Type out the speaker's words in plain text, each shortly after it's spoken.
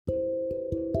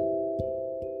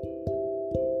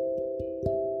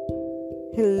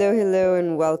Hello,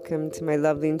 and welcome to my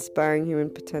lovely, inspiring human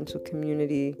potential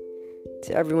community.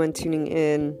 To everyone tuning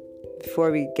in,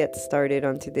 before we get started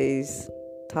on today's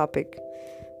topic,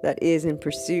 that is in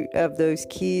pursuit of those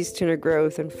keys to inner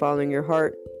growth and following your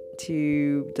heart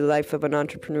to the life of an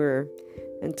entrepreneur,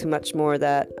 and to much more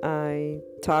that I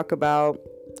talk about,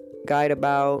 guide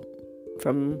about,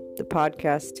 from the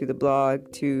podcast to the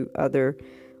blog to other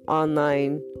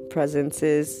online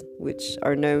presences which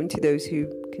are known to those who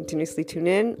continuously tune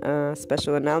in.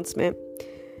 Special announcement: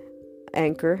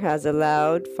 Anchor has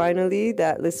allowed finally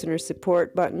that listener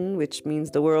support button, which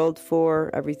means the world for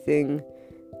everything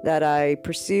that I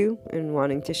pursue and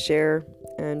wanting to share,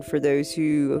 and for those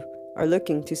who are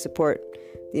looking to support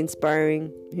the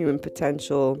inspiring human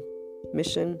potential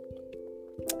mission,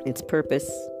 its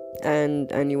purpose,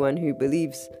 and anyone who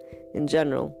believes in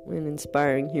general in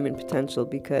inspiring human potential,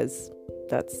 because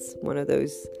that's one of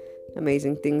those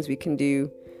amazing things we can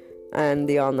do, and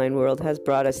the online world has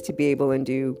brought us to be able and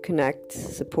do connect,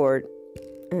 support,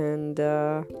 and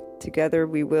together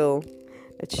we will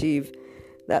achieve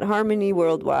that harmony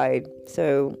worldwide.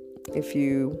 So if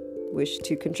you wish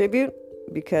to contribute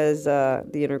because the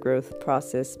inner growth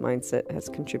process mindset has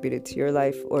contributed to your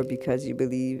life, or because you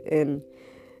believe in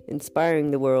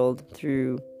inspiring the world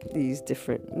through these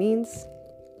different means,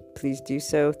 please do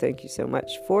so. Thank you so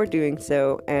much for doing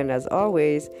so. And as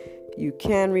always, you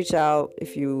can reach out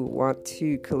if you want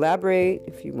to collaborate,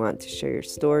 if you want to share your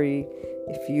story,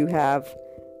 if you have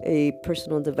a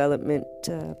personal development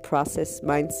process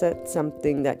mindset,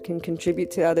 something that can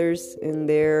contribute to others in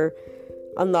their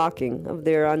unlocking of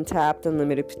their untapped,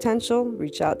 unlimited potential.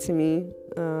 Reach out to me.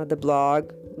 The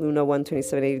blog,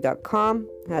 luna12780.com,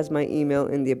 has my email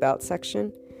in the About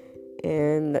section.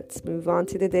 And let's move on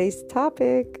to today's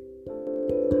topic.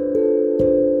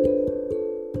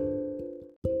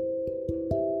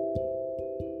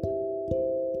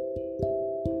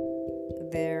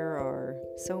 There are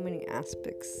so many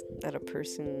aspects that a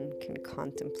person can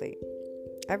contemplate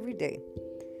every day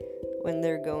when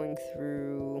they're going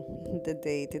through the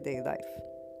day-to-day life.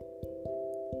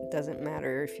 It doesn't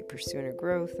matter if you pursue inner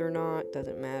growth or not.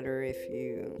 Doesn't matter if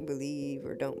you believe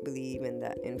or don't believe in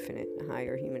that infinite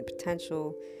higher human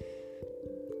potential,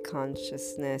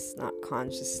 consciousness, not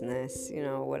consciousness,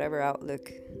 whatever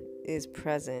outlook is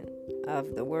present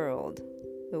of the world,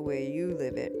 the way you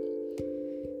live it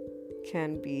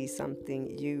can be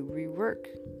something you rework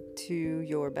to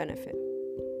your benefit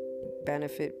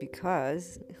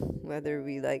because whether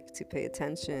we like to pay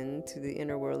attention to the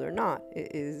inner world or not,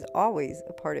 it is always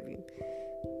a part of you.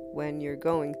 When you're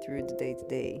going through the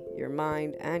day-to-day, your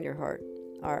mind and your heart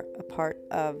are a part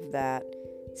of that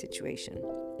situation.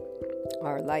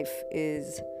 Our life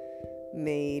is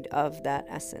made of that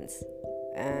essence,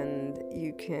 and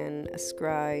you can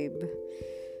ascribe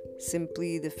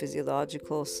simply the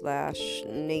physiological /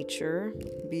 nature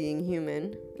being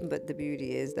human, but the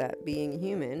beauty is that being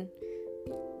human,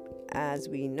 as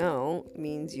we know,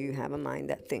 means you have a mind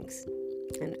that thinks.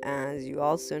 And as you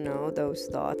also know, those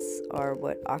thoughts are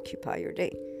what occupy your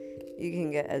day. You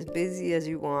can get as busy as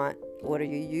you want. What are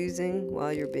you using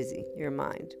while you're busy? Your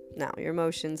mind. Now, your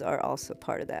emotions are also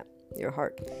part of that, your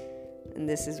heart. And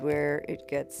this is where it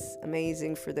gets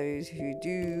amazing for those who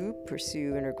do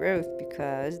pursue inner growth,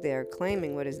 because they are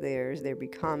claiming what is theirs. They're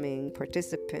becoming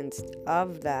participants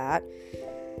of that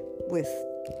with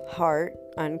heart,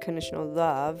 unconditional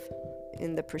love,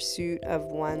 in the pursuit of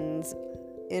one's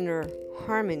inner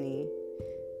harmony,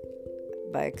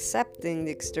 by accepting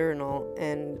the external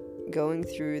and going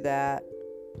through that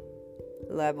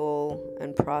level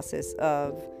and process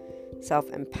of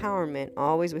self-empowerment,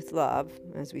 always with love,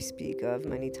 as we speak of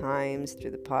many times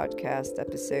through the podcast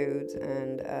episodes.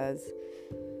 And as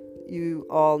you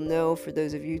all know, for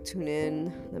those of you tune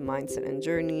in, the mindset and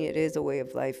journey, it is a way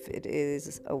of life. It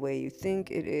is a way you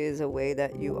think. It is a way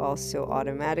that you also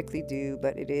automatically do,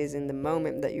 but it is in the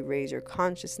moment that you raise your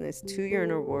consciousness to your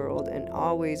inner world and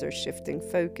always are shifting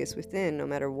focus within, no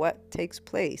matter what takes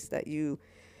place, that you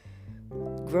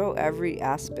grow every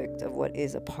aspect of what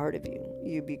is a part of you.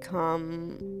 You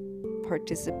become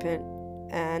participant,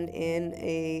 and in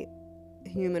a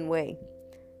human way,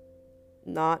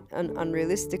 not an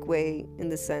unrealistic way, in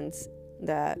the sense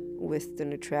that with the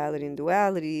neutrality and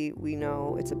duality, we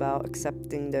know it's about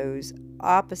accepting those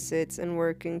opposites and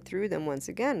working through them once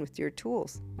again with your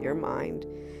tools, your mind,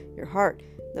 your heart.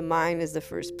 The mind is the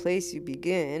first place you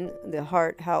begin. The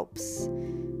heart helps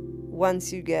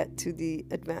once you get to the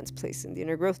advanced place in the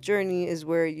inner growth journey, is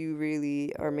where you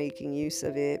really are making use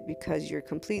of it, because you're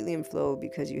completely in flow,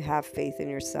 because you have faith in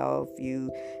yourself.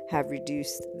 You have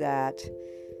reduced that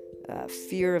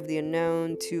fear of the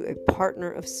unknown to a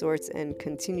partner of sorts, and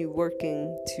continue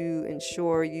working to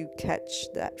ensure you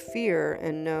catch that fear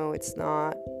and know it's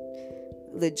not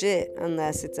legit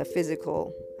unless it's a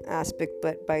physical aspect.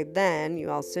 But by then you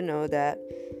also know that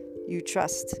you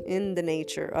trust in the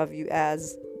nature of you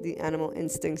as the animal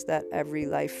instincts that every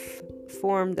life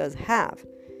form does have.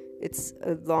 It's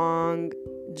a long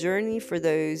journey for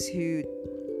those who,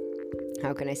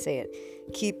 how can I say it,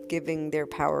 keep giving their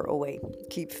power away,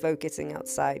 keep focusing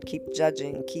outside, keep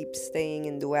judging, keep staying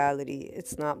in duality.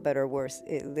 It's not better or worse.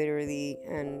 It literally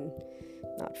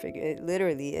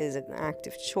is an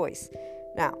active choice.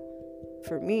 Now,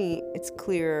 for me, it's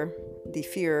clear the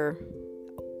fear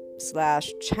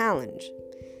 / challenge,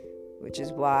 which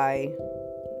is why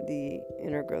the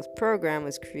Inner Growth Program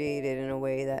was created in a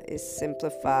way that is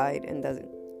simplified and doesn't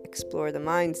explore the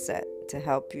mindset to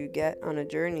help you get on a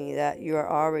journey that you are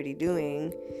already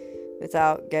doing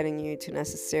without getting you to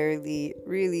necessarily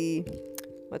really,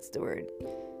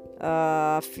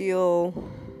 feel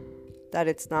that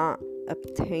it's not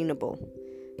obtainable.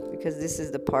 Because this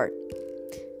is the part.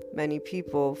 Many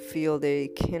people feel they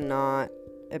cannot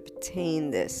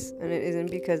obtain this, and it isn't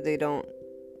because they don't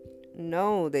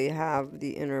know they have the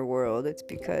inner world. It's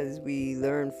because we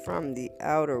learn from the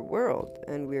outer world,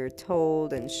 and we're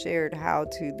told and shared how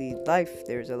to lead life.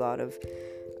 There's a lot of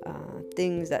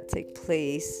things that take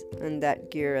place and that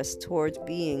gear us towards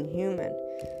being human.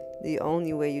 The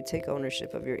only way you take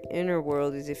ownership of your inner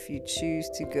world is if you choose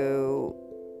to go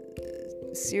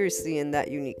seriously in that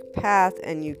unique path,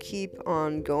 and you keep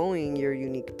on going your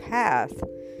unique path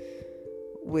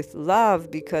with love,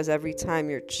 because every time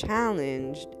you're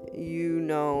challenged, you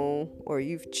know, or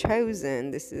you've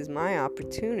chosen, this is my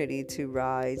opportunity to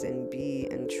rise and be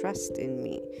and trust in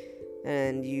me.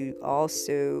 And you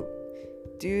also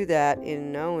do that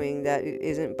in knowing that it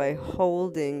isn't by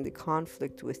holding the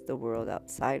conflict with the world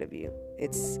outside of you.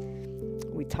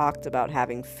 We talked about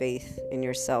having faith in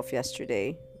yourself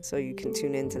yesterday, so you can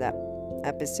tune into that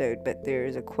episode. But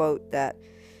there's a quote that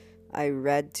I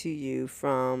read to you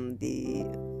from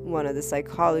one of the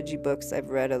psychology books I've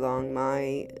read along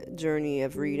my journey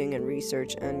of reading and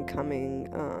research and coming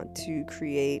to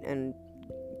create and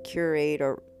curate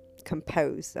or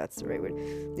compose, that's the right word,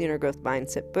 the Inner Growth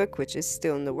Mindset book, which is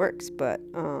still in the works. But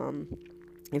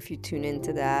if you tune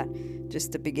into that,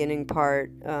 just the beginning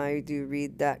part, I do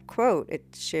read that quote. It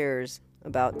shares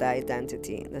about the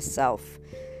identity, the self.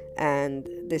 And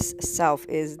this self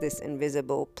is this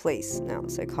invisible place. Now,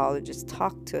 psychologists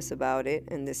talk to us about it,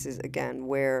 and this is, again,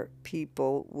 where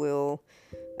people will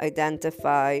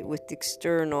identify with the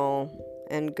external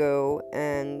and go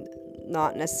and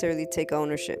not necessarily take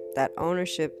ownership. That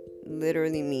ownership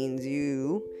literally means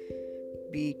you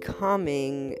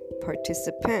becoming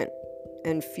participant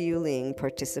and feeling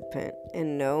participant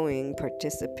and knowing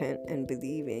participant and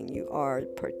believing you are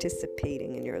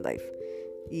participating in your life,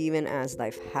 even as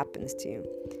life happens to you.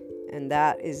 And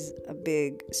that is a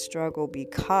big struggle,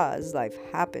 because life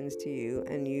happens to you,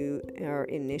 and you are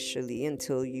initially,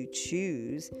 until you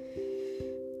choose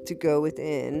to go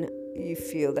within, you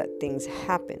feel that things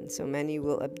happen. So many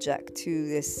will object to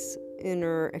this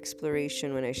inner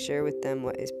exploration when I share with them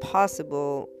what is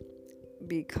possible,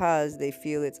 because they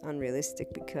feel it's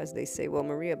unrealistic, because they say, well,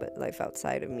 Maria, but life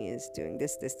outside of me is doing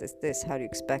this. How do you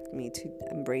expect me to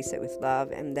embrace it with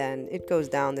love? And then it goes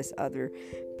down this other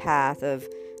path of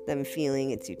them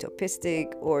feeling it's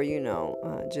utopistic, or,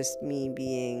 just me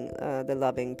being the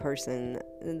loving person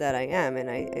that I am. And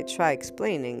I try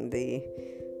explaining the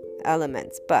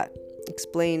elements, but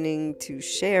explaining to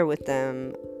share with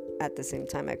them, at the same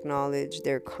time acknowledge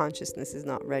their consciousness is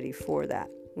not ready for that,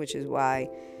 which is why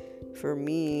for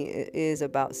me, it is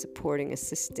about supporting,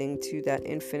 assisting to that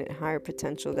infinite higher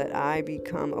potential that I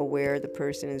become aware the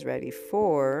person is ready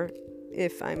for,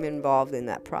 if I'm involved in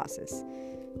that process.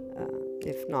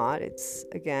 If not, it's,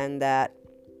 again, that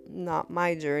not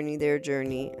my journey, their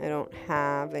journey. I don't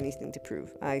have anything to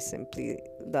prove. I simply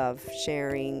love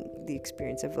sharing the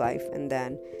experience of life, and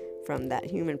then from that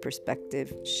human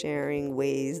perspective, sharing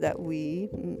ways that we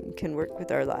can work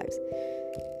with our lives.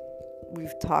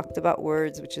 We've talked about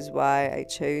words, which is why I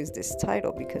chose this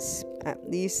title, because at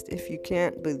least if you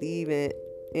can't believe it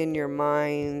in your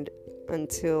mind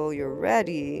until you're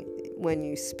ready, when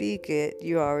you speak it,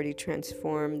 you already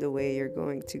transform the way you're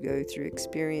going to go through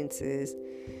experiences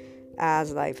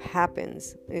as life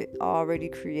happens. It already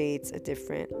creates a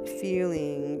different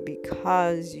feeling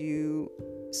because you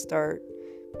start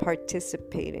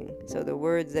participating. So the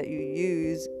words that you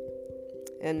use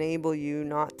enable you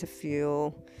not to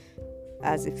feel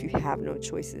as if you have no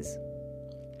choices.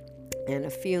 And a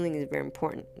feeling is very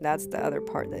important. That's the other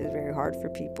part that is very hard for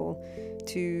people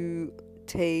to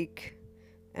take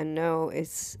and know.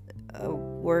 It's a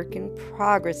work in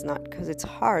progress, not because it's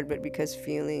hard, but because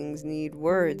feelings need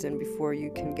words. And before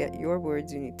you can get your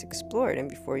words, you need to explore it. And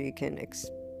before you can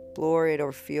explore it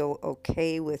or feel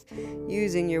okay with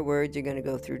using your words, you're going to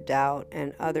go through doubt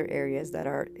and other areas that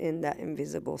are in that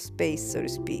invisible space, so to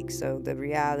speak. So the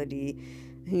reality,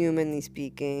 humanly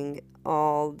speaking,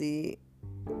 all the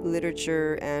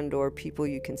literature and or people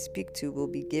you can speak to will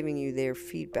be giving you their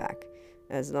feedback.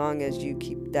 As long as you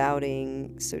keep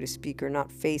doubting, so to speak, or not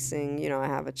facing, I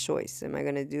have a choice. Am I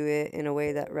going to do it in a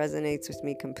way that resonates with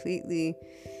me completely,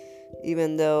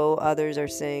 even though others are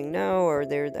saying no, or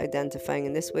they're identifying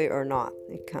in this way or not?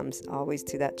 It comes always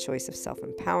to that choice of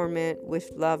self-empowerment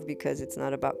with love, because it's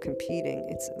not about competing.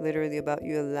 It's literally about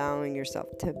you allowing yourself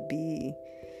to be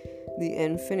the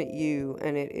infinite you,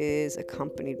 and it is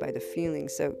accompanied by the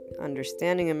feelings. So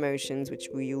understanding emotions, which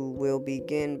you will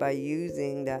begin by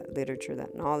using that literature,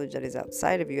 that knowledge that is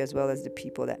outside of you, as well as the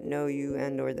people that know you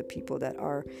and or the people that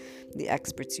are the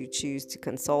experts you choose to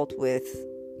consult with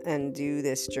and do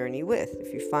this journey with.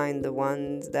 If you find the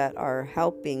ones that are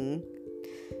helping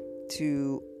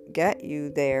to get you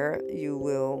there, you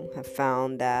will have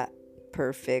found that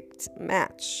perfect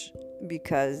match,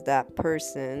 because that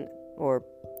person or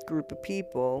group of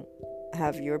people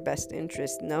have your best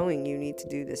interest, knowing you need to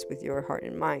do this with your heart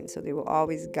and mind. So they will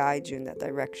always guide you in that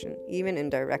direction, even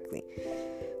indirectly.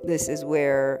 This is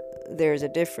where there's a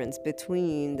difference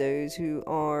between those who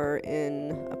are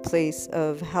in a place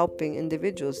of helping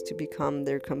individuals to become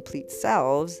their complete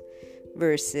selves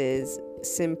versus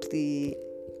simply,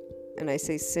 and I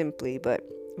say simply, but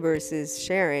versus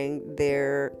sharing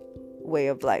their way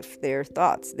of life, their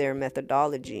thoughts, their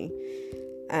methodology.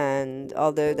 And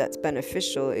although that's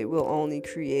beneficial, it will only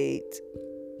create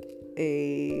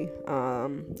a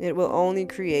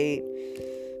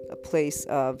place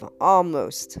of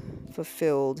almost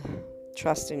fulfilled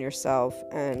trust in yourself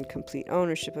and complete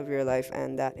ownership of your life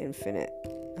and that infinite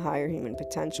higher human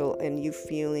potential, and you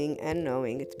feeling and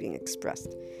knowing it's being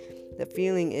expressed. The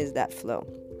feeling is that flow.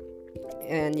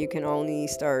 And you can only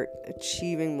start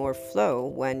achieving more flow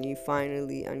when you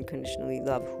finally unconditionally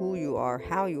love who you are,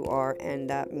 how you are, and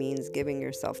that means giving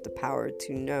yourself the power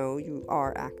to know you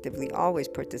are actively always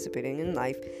participating in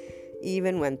life,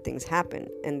 even when things happen.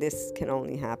 And this can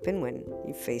only happen when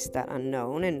you face that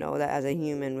unknown and know that as a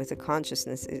human with a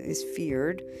consciousness, it is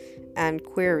feared and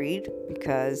queried,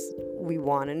 because we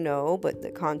want to know, but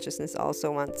the consciousness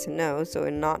also wants to know. So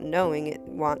in not knowing, it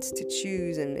wants to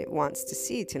choose and it wants to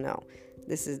see to know.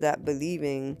 This is that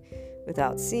believing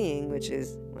without seeing, which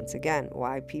is, once again,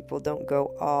 why people don't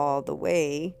go all the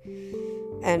way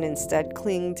and instead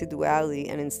cling to duality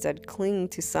and instead cling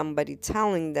to somebody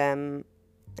telling them,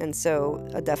 and so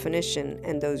a definition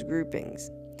and those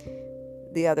groupings.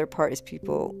 The other part is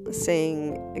people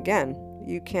saying, again,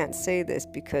 you can't say this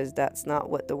because that's not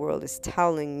what the world is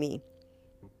telling me.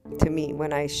 To me,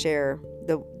 when I share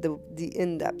the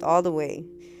in-depth all the way,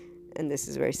 and this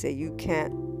is where I say you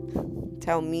can't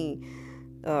tell me,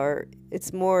 or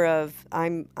it's more of I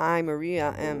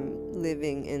Maria am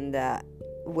living in that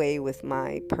way with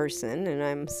my person, and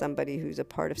I'm somebody who's a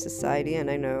part of society, and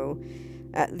I know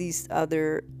at least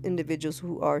other individuals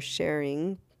who are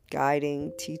sharing,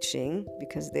 guiding, teaching,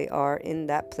 because they are in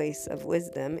that place of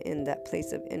wisdom, in that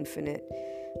place of infinite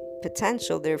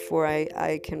potential. Therefore,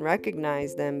 I can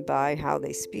recognize them by how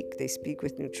they speak. They speak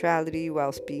with neutrality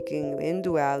while speaking in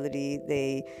duality.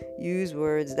 They use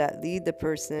words that lead the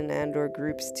person and or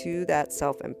groups to that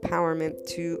self-empowerment,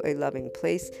 to a loving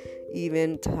place,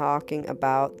 even talking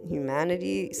about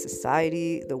humanity,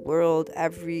 society, the world,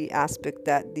 every aspect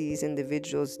that these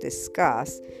individuals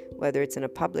discuss, whether it's in a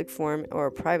public forum or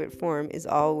a private forum, is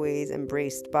always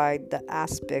embraced by the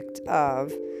aspect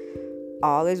of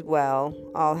all is well,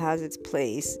 all has its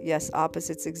place. Yes,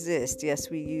 opposites exist. Yes,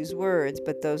 we use words,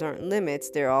 but those aren't limits.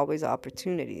 They're always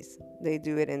opportunities. They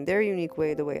do it in their unique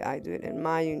way, the way I do it in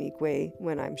my unique way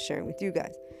when I'm sharing with you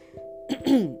guys.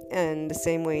 And the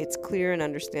same way, it's clear and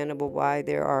understandable why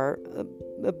there are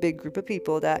a big group of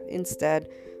people that instead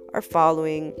are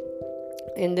following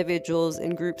individuals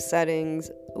in group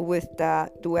settings with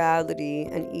that duality,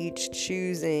 and each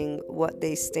choosing what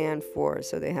they stand for.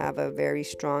 So they have a very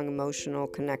strong emotional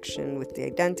connection with the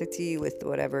identity, with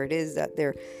whatever it is that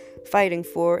they're fighting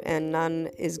for, and none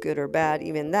is good or bad.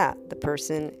 Even that, the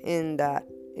person in that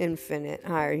infinite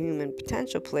higher human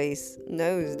potential place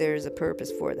knows there's a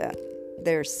purpose for that.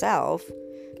 Their self,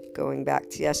 going back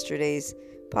to yesterday's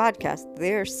podcast,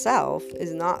 their self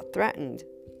is not threatened.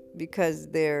 because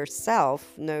their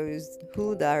self knows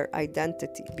who their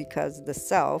identity, because the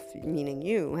self, meaning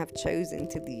you, have chosen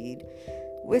to lead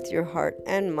with your heart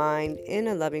and mind in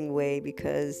a loving way,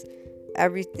 because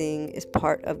everything is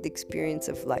part of the experience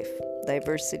of life.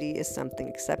 Diversity is something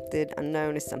accepted,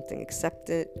 unknown is something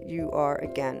accepted. You are,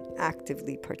 again,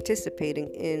 actively participating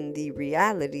in the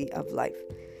reality of life,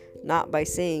 not by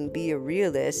saying be a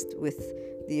realist with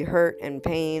the hurt and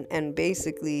pain and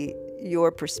basically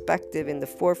your perspective in the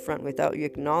forefront, without you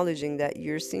acknowledging that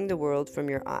you're seeing the world from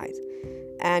your eyes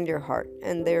and your heart.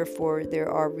 And therefore, there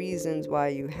are reasons why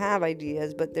you have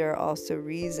ideas, but there are also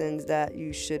reasons that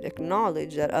you should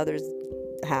acknowledge that others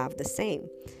have the same.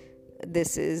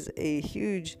 This is a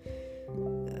huge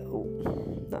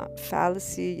not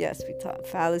fallacy. Yes, we talked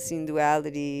fallacy and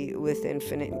duality with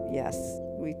infinite. Yes,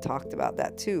 we talked about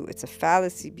that too. It's a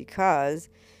fallacy because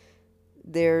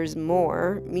there's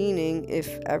more, meaning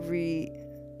if every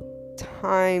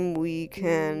time we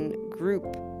can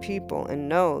group people and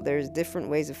know there's different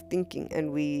ways of thinking,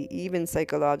 and we even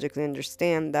psychologically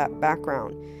understand that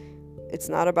background, it's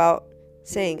not about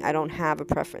saying I don't have a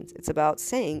preference. It's about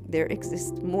saying there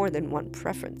exists more than one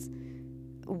preference.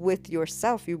 With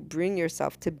yourself, you bring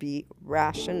yourself to be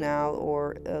rational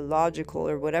or logical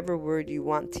or whatever word you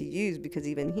want to use, because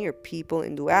even here, people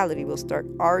in duality will start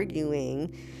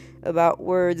arguing about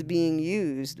words being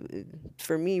used.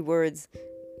 For me, words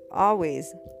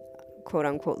always, quote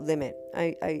unquote, limit.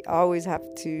 I always have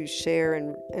to share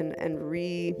and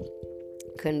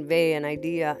convey an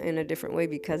idea in a different way,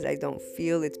 because I don't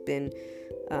feel it's been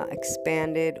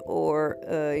expanded or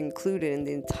included in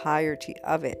the entirety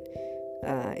of it.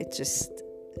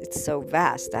 It's so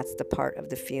vast. That's the part of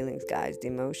the feelings, guys, the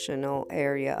emotional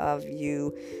area of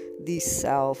you, the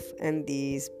self, and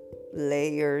these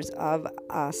layers of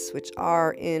us, which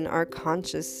are in our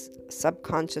conscious,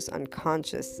 subconscious,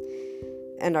 unconscious,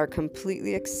 and are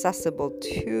completely accessible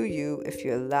to you if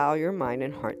you allow your mind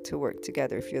and heart to work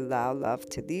together, if you allow love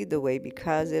to lead the way,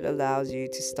 because it allows you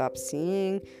to stop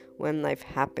seeing when life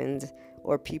happens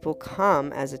or people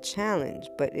come as a challenge.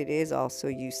 But it is also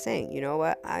you saying, you know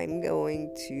what, I'm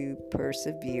going to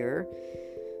persevere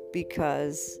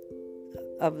because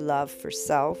of love for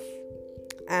self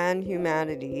and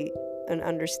humanity, and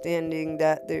understanding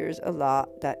that there's a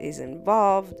lot that is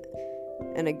involved.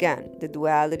 And again, the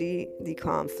duality, the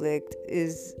conflict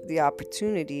is the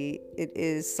opportunity. It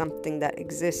is something that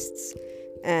exists.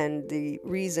 And the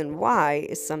reason why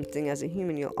is something as a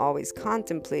human you'll always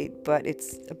contemplate, but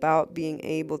it's about being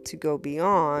able to go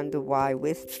beyond the why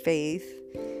with faith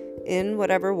in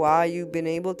whatever why you've been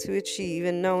able to achieve,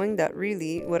 and knowing that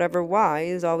really whatever why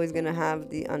is always going to have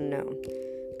the unknown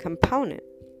component.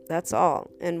 That's all.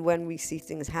 And when we see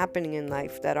things happening in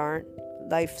life that aren't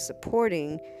life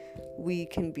supporting, we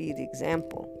can be the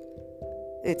example.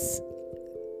 It's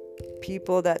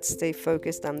people that stay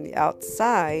focused on the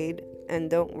outside and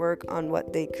don't work on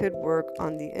what they could work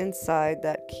on the inside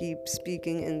that keep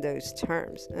speaking in those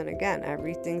terms. And again,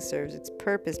 everything serves its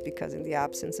purpose, because in the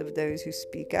absence of those who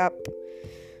speak up,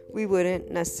 we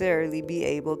wouldn't necessarily be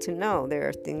able to know there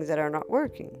are things that are not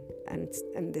working.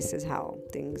 And this is how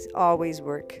things always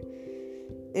work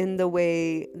in the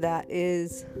way that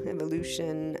is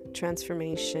evolution,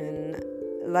 transformation,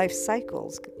 life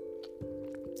cycles.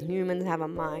 Humans have a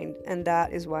mind, and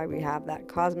that is why we have that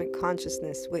cosmic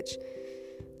consciousness, which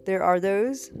there are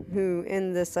those who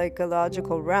in the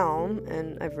psychological realm,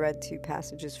 and I've read 2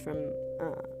 passages from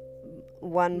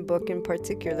one book in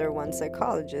particular, one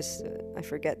psychologist, I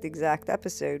forget the exact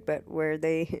episode, but where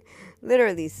they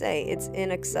literally say it's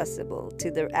inaccessible to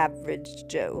the average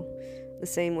Joe. The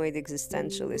same way the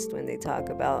existentialist, when they talk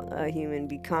about a human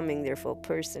becoming their full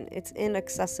person, it's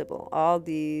inaccessible. All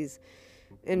these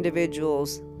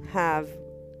individuals have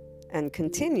and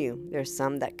continue. There's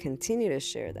some that continue to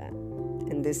share that.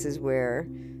 And this is where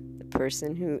the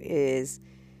person who is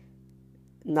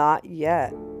not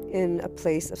yet in a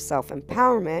place of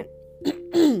self-empowerment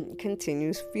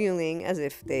continues feeling as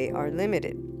if they are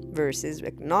limited, versus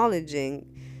acknowledging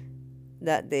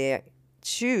that they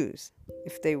choose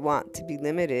if they want to be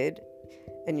limited.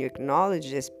 And you acknowledge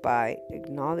this by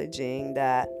acknowledging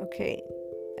that, okay,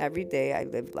 every day I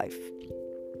live life.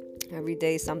 Every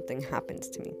day something happens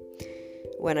to me.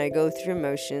 When I go through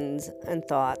emotions and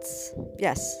thoughts,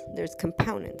 yes, there's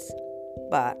components,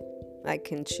 but I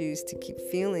can choose to keep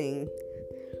feeling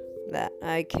that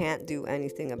I can't do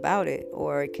anything about it,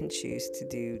 or I can choose to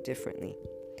do differently.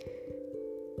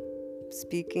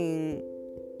 Speaking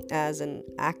as an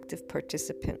active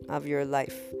participant of your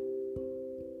life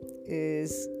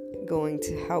is going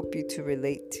to help you to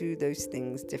relate to those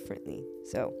things differently.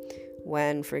 So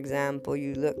when, for example,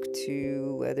 you look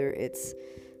to whether it's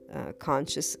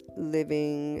conscious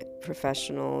living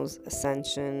professionals,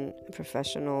 ascension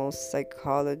professionals,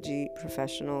 psychology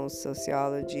professionals,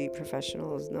 sociology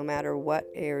professionals, no matter what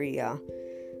area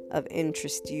of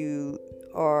interest you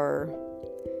are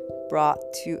brought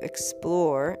to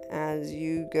explore as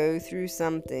you go through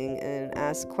something and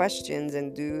ask questions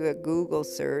and do a Google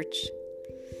search.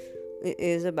 It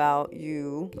is about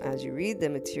you, as you read the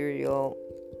material,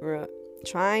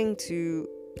 trying to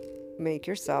make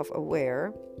yourself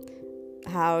aware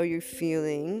how you're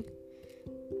feeling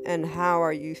and how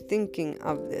are you thinking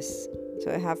of this.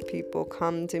 So I have people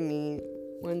come to me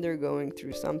when they're going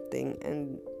through something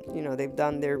and they've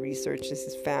done their research. This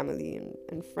is family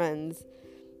and friends.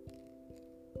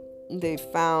 They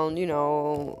found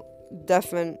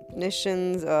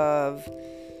definitions of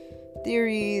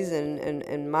theories and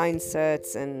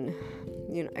mindsets and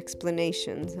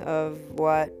explanations of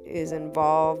what is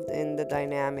involved in the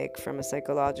dynamic from a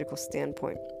psychological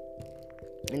standpoint.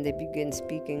 And they begin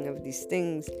speaking of these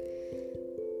things,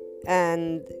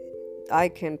 and I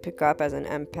can pick up as an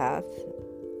empath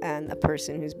and a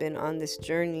person who's been on this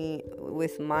journey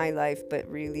with my life, but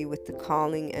really with the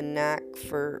calling and knack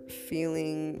for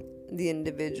feeling the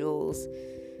individual's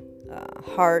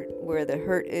heart, where the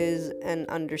hurt is, and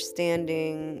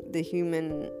understanding the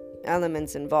human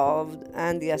elements involved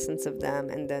and the essence of them,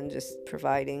 and then just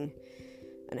providing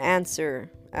an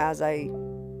answer. As I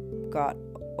got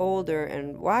older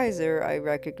and wiser, I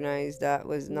recognized that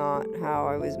was not how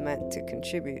I was meant to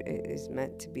contribute. It is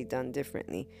meant to be done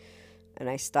differently, and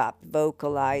I stopped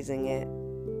vocalizing it,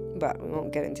 but we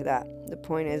won't get into that. The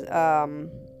point is,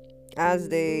 as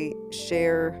they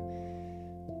share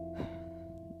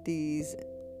these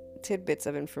tidbits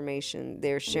of information,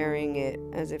 they're sharing it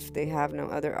as if they have no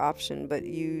other option but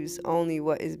use only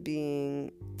what is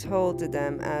being told to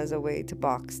them as a way to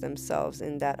box themselves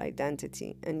in that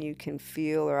identity. And you can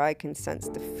feel, or I can sense,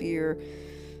 the fear,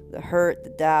 the hurt, the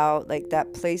doubt, like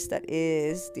that place that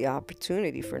is the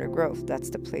opportunity for the growth. That's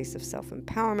the place of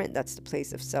self-empowerment. That's the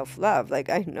place of self-love.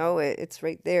 Like, I know it's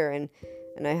right there, and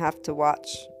I have to watch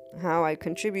how I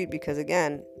contribute, because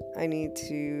again, I need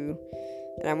to,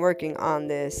 and I'm working on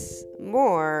this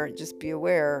more, just be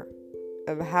aware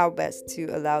of how best to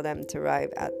allow them to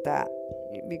arrive at that,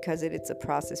 because it's a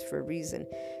process for a reason.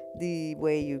 The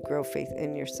way you grow faith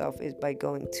in yourself is by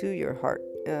going to your heart.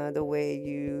 The way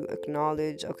you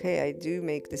acknowledge, okay, I do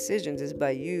make decisions, is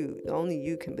by you. Only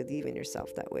you can believe in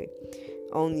yourself that way.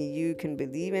 Only you can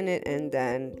believe in it and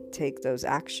then take those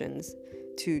actions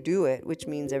to do it, which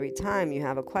means every time you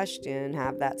have a question,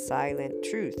 have that silent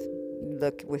truth.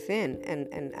 Look within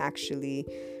and actually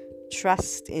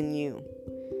trust in you.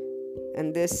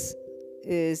 And this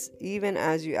is even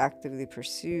as you actively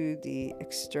pursue the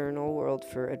external world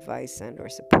for advice and or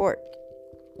support.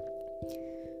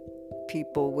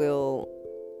 People will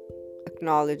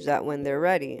acknowledge that when they're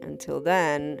ready. Until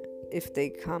then, if they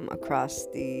come across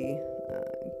the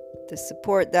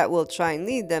support that will try and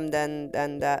lead them, then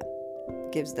that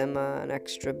gives them an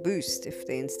extra boost. If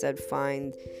they instead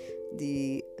find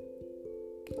the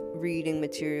reading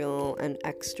material and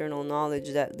external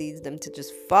knowledge that leads them to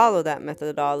just follow that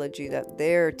methodology that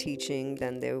they're teaching,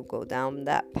 then they will go down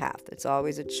that path. It's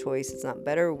always a choice. It's not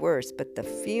better or worse, but the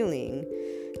feeling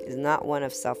is not one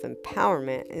of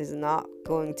self-empowerment, is not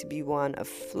going to be one of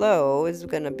flow, is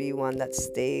going to be one that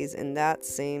stays in that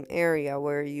same area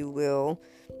where you will,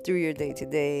 through your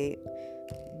day-to-day,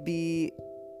 be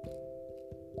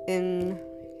in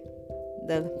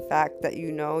the fact that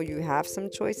you have some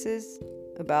choices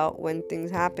about when things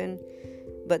happen,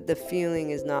 but the feeling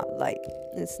is not light.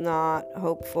 It's not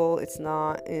hopeful. It's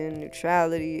not in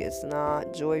neutrality. It's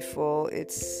not joyful.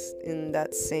 It's in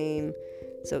that same,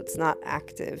 so it's not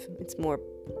active. It's more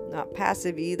not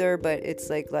passive either, but it's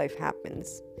like life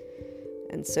happens.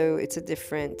 And so it's a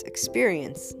different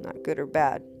experience, not good or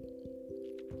bad.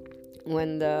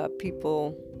 When the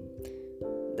people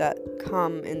that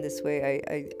come in this way,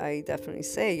 I definitely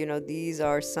say, these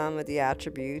are some of the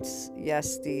attributes.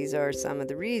 Yes, these are some of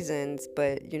the reasons,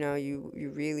 but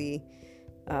you really,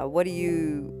 what do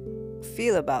you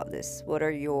feel about this? What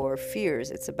are your fears?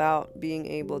 It's about being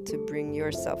able to bring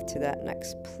yourself to that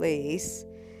next place.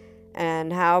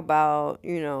 And how about,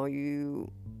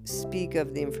 you speak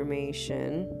of the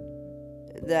information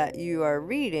that you are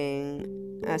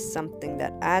reading as something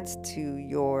that adds to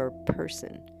your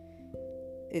person.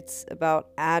 It's about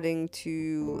adding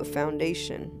to a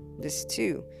foundation. This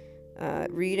too.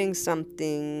 Reading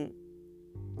something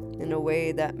in a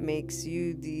way that makes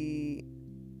you the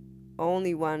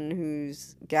only one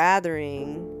who's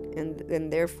gathering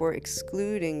and therefore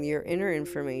excluding your inner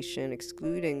information,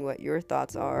 excluding what your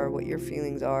thoughts are, what your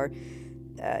feelings are.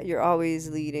 You're always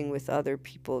leading with other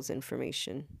people's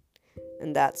information,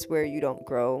 and that's where you don't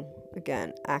grow.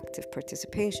 Again, active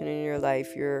participation in your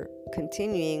life, you're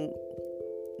continuing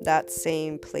that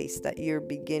same place that you're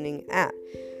beginning at.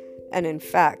 And in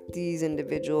fact, these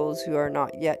individuals who are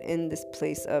not yet in this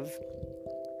place of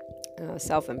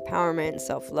self-empowerment,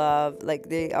 self-love, like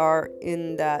they are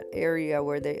in that area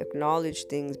where they acknowledge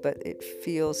things, but it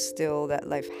feels still that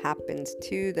life happens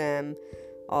to them,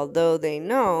 although they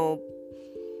know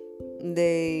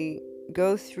they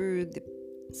go through the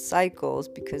cycles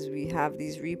because we have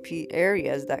these repeat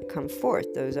areas that come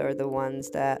forth. Those are the ones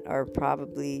that are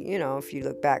probably, if you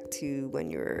look back to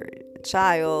when you were a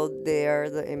child, they are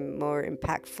the more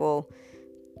impactful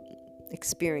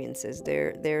experiences.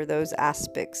 They're those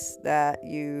aspects that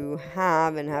you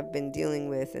have and have been dealing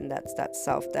with, and that's that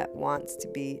self that wants to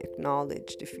be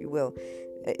acknowledged, if you will.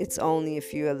 It's only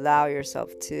if you allow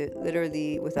yourself to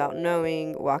literally, without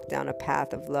knowing, walk down a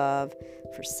path of love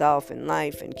for self and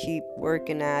life and keep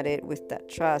working at it with that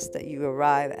trust that you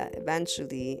arrive at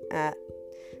eventually at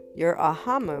your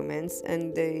aha moments,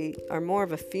 and they are more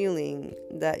of a feeling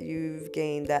that you've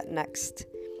gained that next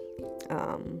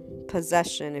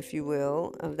possession, if you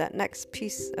will, of that next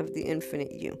piece of the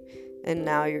infinite you. And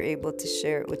now you're able to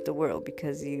share it with the world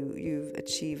because you've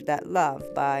achieved that love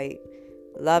by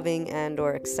loving and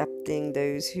or accepting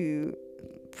those who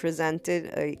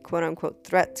presented a quote-unquote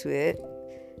threat to it,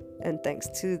 and thanks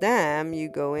to them you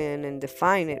go in and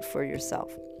define it for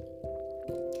yourself.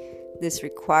 This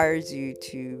requires you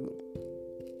to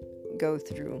go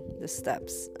through the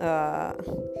steps.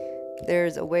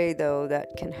 There's a way though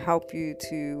that can help you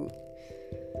to,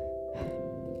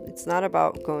 it's not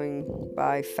about going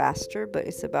by faster, but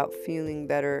it's about feeling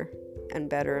better and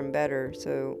better and better.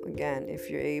 So again, if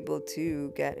you're able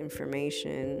to get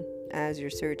information as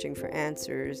you're searching for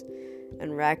answers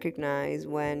and recognize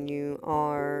when you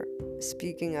are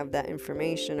speaking of that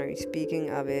information, are you speaking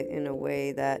of it in a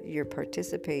way that you're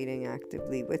participating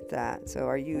actively with that? So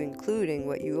are you including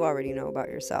what you already know about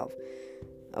yourself,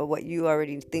 what you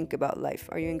already think about life?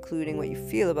 Are you including what you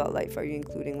feel about life? Are you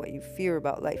including what you fear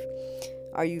about life?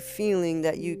 Are you feeling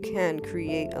that you can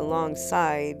create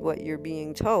alongside what you're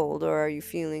being told? Or are you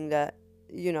feeling that,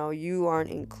 you aren't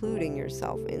including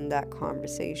yourself in that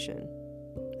conversation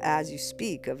as you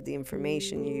speak of the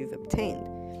information you've obtained?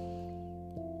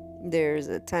 There's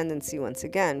a tendency, once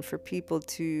again, for people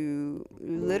to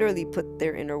literally put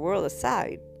their inner world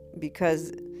aside,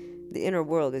 because the inner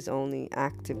world is only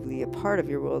actively a part of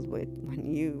your world when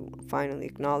you finally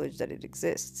acknowledge that it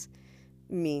exists.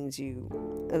 Means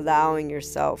you allowing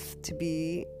yourself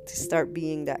to start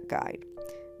being that guide.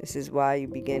 This is why you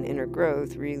begin inner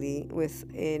growth really with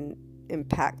an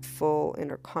impactful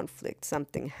inner conflict.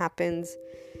 Something happens,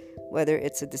 whether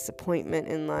it's a disappointment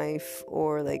in life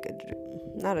or like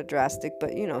not a drastic,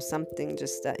 but something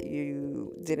just that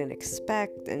you didn't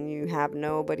expect, and you have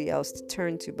nobody else to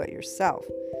turn to but yourself.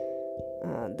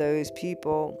 Those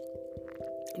people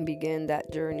begin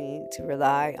that journey to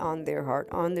rely on their heart,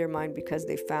 on their mind, because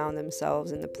they found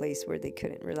themselves in the place where they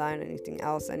couldn't rely on anything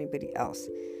else, anybody else,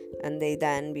 and they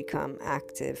then become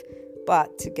active.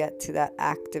 But to get to that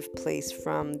active place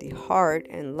from the heart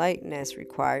and lightness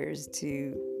requires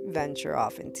to venture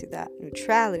off into that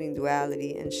neutrality and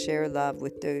duality and share love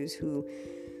with those who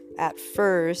at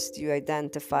first you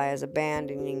identify as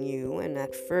abandoning you, and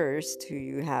at first who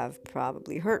you have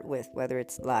probably hurt with, whether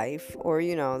it's life or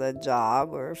the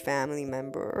job or a family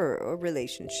member or a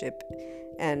relationship.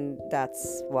 And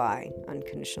that's why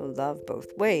unconditional love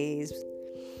both ways,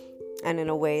 and in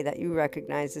a way that you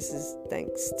recognize this is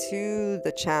thanks to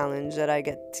the challenge that I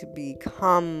get to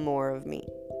become more of me.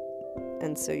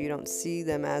 And so you don't see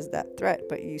them as that threat,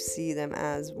 but you see them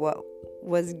as what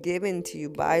was given to you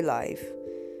by life,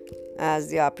 as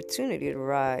the opportunity to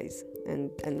rise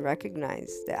and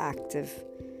recognize the active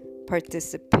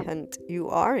participant you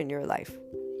are in your life.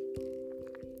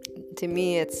 To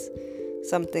me, it's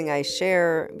something I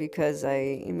share because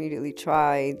I immediately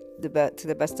try to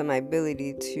the best of my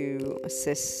ability to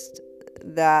assist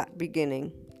that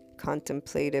beginning,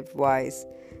 contemplative wise.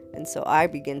 And so I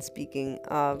begin speaking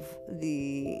of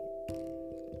the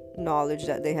knowledge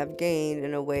that they have gained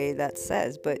in a way that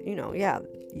says, but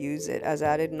use it as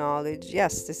added knowledge.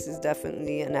 Yes, this is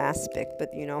definitely an aspect, but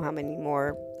how many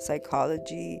more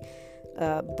psychology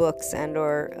books and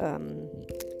or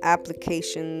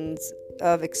applications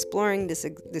of exploring this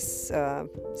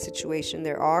situation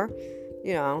there are,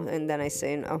 and then I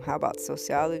say, how about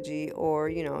sociology, or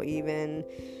even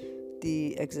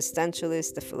the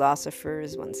existentialists, the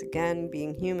philosophers. Once again,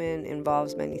 being human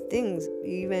involves many things,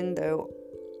 even though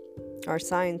are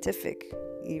scientific,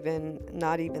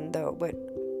 but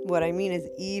what I mean is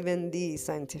even the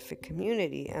scientific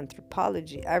community,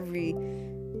 anthropology, every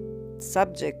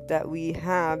subject that we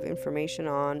have information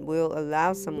on will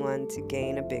allow someone to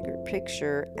gain a bigger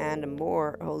picture and a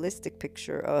more holistic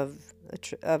picture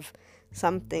of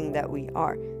something that we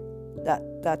are.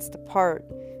 That's the part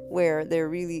where there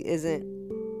really isn't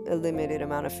a limited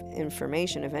amount of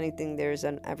information. If anything, there's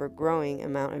an ever-growing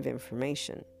amount of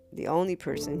information. The only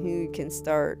person who can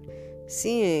start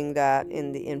seeing that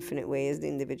in the infinite way is the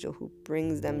individual who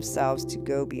brings themselves to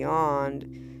go beyond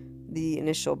the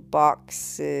initial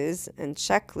boxes and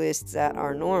checklists that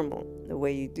are normal. The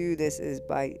way you do this is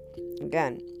by,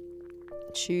 again,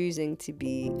 choosing to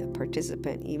be a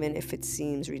participant, even if it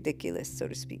seems ridiculous, so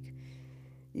to speak.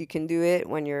 You can do it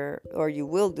you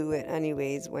will do it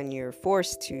anyways when you're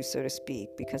forced to, so to speak,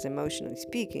 because emotionally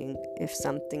speaking, if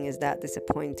something is that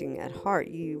disappointing at heart,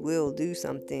 you will do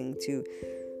something to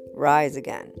rise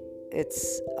again.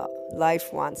 It's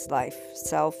life wants life.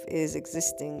 Self is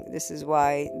existing. This is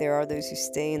why there are those who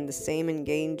stay in the same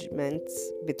engagements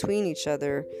between each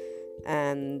other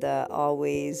and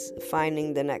always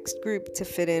finding the next group to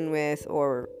fit in with,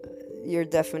 or your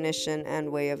definition and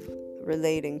way of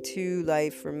relating to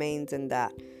life remains in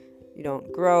that. You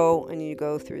don't grow and you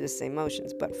go through the same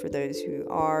motions. But for those who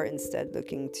are instead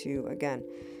looking to, again,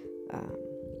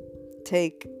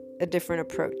 take a different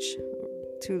approach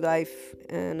to life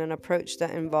and an approach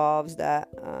that involves that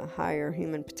higher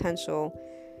human potential,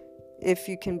 if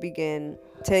you can begin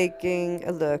taking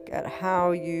a look at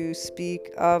how you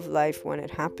speak of life when it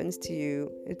happens to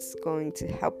you, it's going to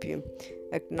help you.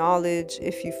 Acknowledge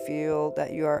if you feel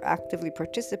that you are actively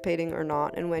participating or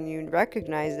not, and when you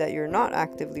recognize that you're not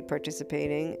actively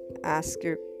participating, ask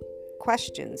your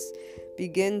questions.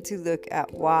 Begin to look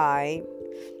at why,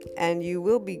 and you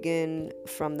will begin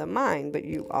from the mind, but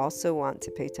you also want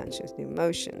to pay attention to the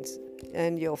emotions.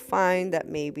 And you'll find that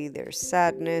maybe there's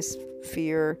sadness,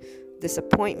 fear,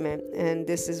 disappointment, and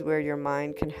this is where your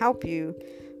mind can help you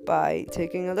by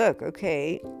taking a look.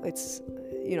 Okay, it's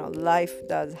life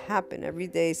does happen. Every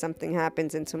day something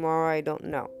happens, and tomorrow I don't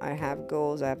know. I have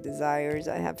goals, I have desires,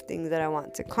 I have things that I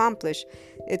want to accomplish.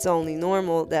 It's only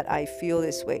normal that I feel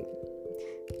this way.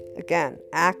 Again,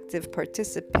 active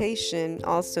participation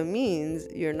also means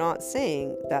you're not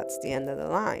saying that's the end of the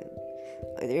line.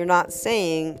 You're not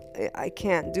saying I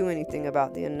can't do anything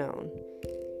about the unknown.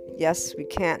 Yes, we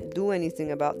can't do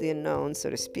anything about the unknown, so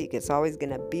to speak. It's always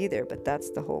going to be there, but that's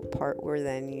the whole part where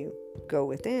then you go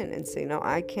within and say, no,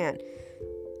 I can't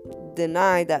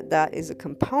deny that is a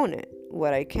component.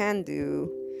 What I can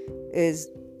do is,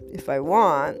 if I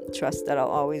want, trust that I'll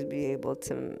always be able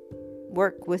to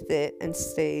work with it and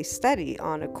stay steady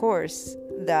on a course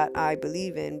that I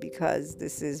believe in, because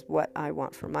this is what I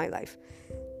want for my life.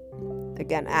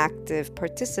 Again, active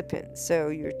participant. So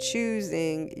you're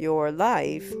choosing your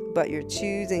life, but you're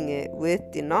choosing it with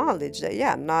the knowledge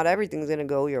that, not everything's going to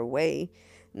go your way.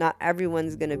 Not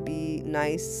everyone's going to be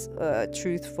nice,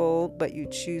 truthful, but you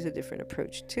choose a different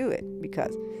approach to it.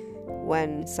 Because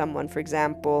when someone, for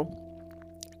example,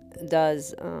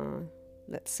 does,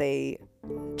 let's say,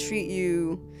 treat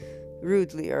you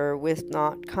rudely or with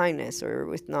not kindness or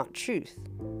with not truth,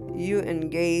 you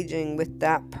engaging with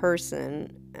that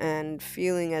person and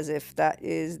feeling as if that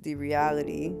is the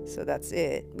reality, so that's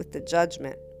it, with the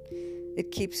judgment, it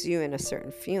keeps you in a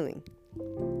certain feeling.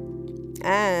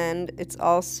 And it's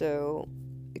also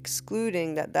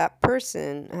excluding that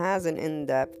person has an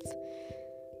in-depth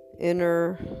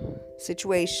inner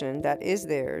situation that is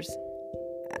theirs,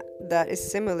 that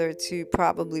is similar to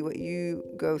probably what you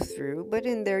go through, but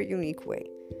in their unique way,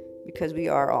 because we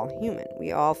are all human.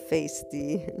 We all face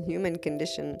the human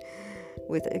condition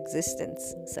with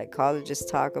existence. Psychologists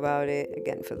talk about it.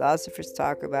 Again, philosophers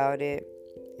talk about it.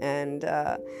 And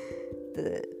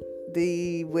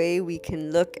the way we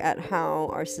can look at how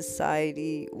our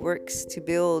society works to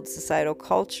build societal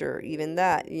culture, even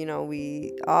that,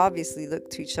 we obviously look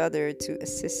to each other to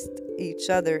assist each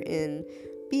other in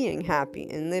being happy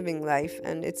and living life.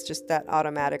 And it's just that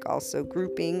automatic also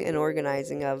grouping and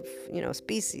organizing of,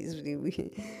 species.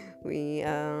 We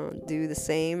do the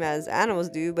same as animals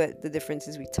do, but the difference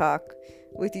is we talk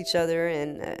with each other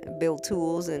and build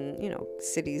tools and,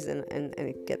 cities, and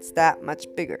it gets that much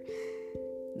bigger.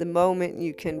 The moment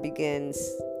you can begin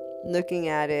looking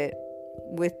at it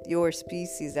with your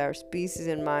species, our species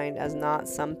in mind, as not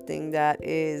something that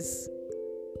is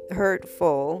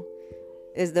hurtful,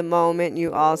 is the moment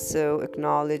you also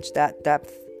acknowledge that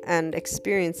depth and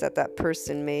experience that that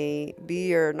person may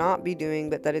be or not be doing,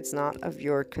 but that it's not of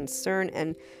your concern.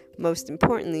 And most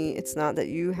importantly, it's not that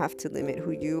you have to limit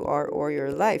who you are or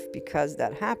your life because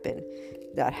that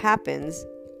happens.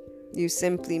 You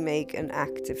simply make an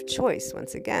active choice.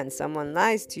 Once again, someone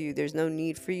lies to you, there's no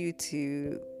need for you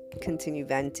to continue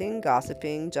venting,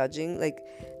 gossiping, judging. Like,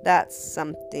 that's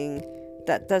something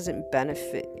that doesn't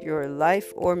benefit your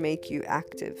life or make you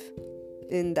active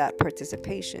in that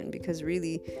participation. Because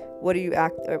really, what do you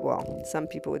some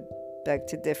people would beg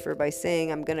to differ by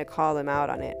saying, I'm going to call them out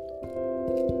on it.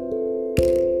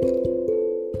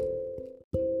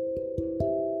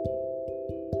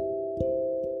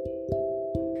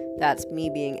 That's me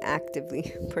being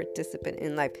actively participant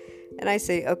in life. And I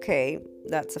say, okay,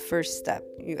 that's the first step.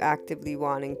 You actively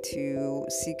wanting to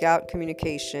seek out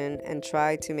communication and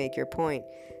try to make your point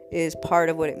is part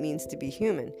of what it means to be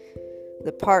human.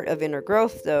 The part of inner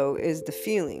growth, though, is the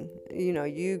feeling.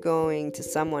 You going to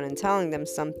someone and telling them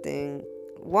something.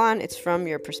 One, it's from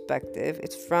your perspective.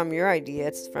 It's from your idea.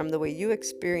 It's from the way you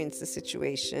experience the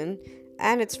situation.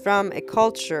 And it's from a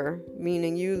culture,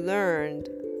 meaning you learned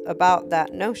about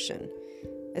that notion.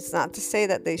 It's not to say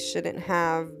that they shouldn't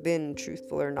have been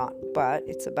truthful or not, but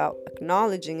it's about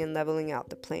acknowledging and leveling out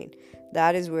the plane.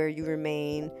 That is where you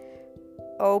remain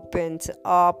open to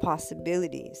all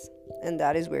possibilities, and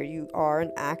that is where you are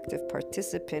an active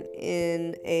participant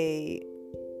in a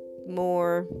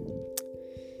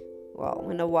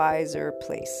wiser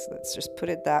place. Let's just put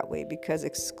it that way, because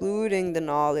excluding the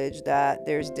knowledge that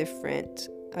there's different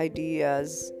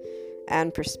ideas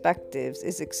and perspectives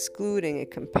is excluding a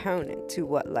component to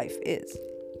what life is.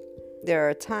 There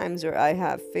are times where I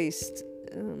have faced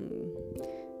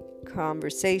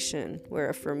conversation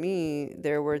where, for me,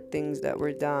 there were things that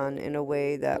were done in a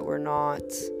way that were not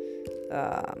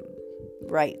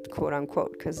right, quote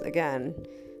unquote, because again,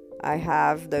 I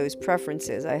have those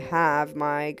preferences. I have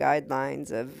my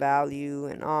guidelines of value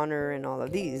and honor and all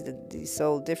of these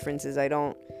sole differences. I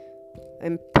don't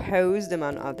impose them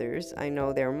on others. I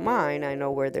know they're mine. I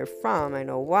know where they're from. I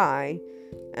know why.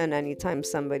 And anytime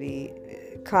somebody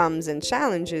comes and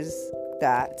challenges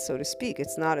that, so to speak,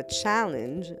 it's not a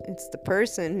challenge. It's the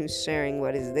person who's sharing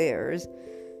what is theirs.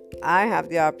 I have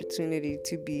the opportunity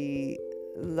to be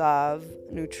love,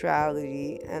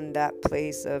 neutrality, and that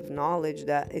place of knowledge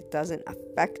that it doesn't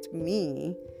affect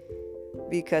me,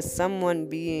 because someone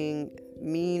being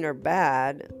mean or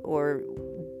bad or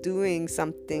doing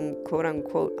something quote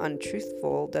unquote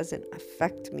untruthful doesn't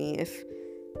affect me if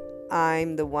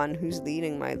I'm the one who's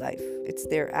leading my life. It's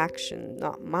their action,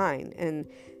 not mine. And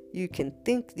you can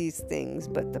think these things,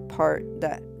 but the part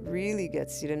that really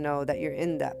gets you to know that you're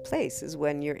in that place is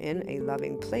when you're in a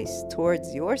loving place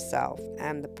towards yourself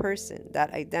and the person.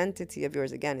 That identity of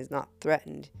yours, again, is not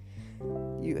threatened.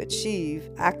 You achieve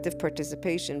active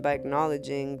participation by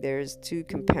acknowledging there's two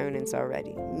components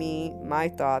already: me, my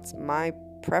thoughts, my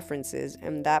preferences,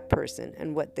 and that person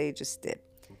and what they just did.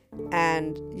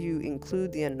 And you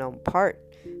include the unknown part,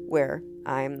 where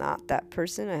I am not that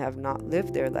person. I have not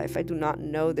lived their life. I do not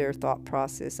know their thought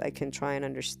process. I can try and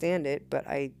understand it, but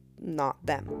I'm not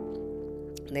them.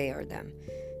 They are them.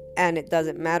 And it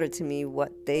doesn't matter to me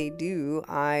what they do.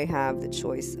 I have the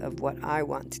choice of what I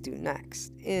want to do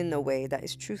next in a way that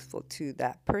is truthful to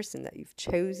that person that you've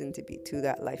chosen to be, to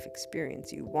that life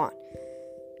experience you want.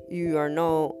 You are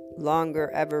no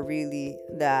longer ever really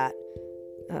that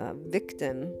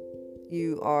victim.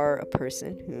 You are a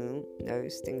person who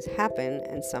knows things happen,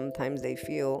 and sometimes they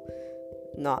feel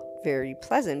not very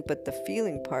pleasant, but the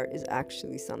feeling part is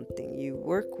actually something you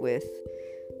work with.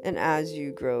 And as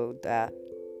you grow that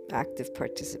active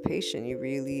participation, you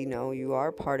really know you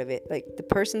are part of it. Like, the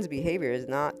person's behavior is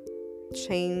not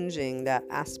changing that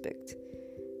aspect.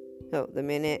 No, the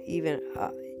minute you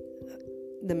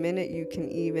can,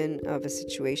 even of a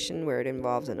situation where it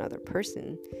involves another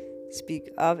person, speak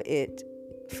of it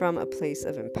from a place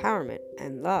of empowerment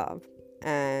and love,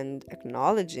 and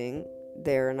acknowledging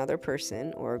they're another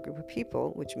person or a group of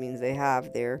people, which means they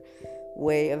have their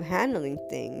way of handling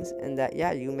things, and that,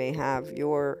 yeah, you may have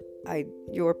your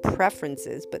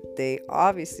preferences, but they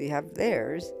obviously have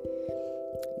theirs.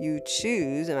 You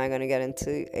choose, am I going to get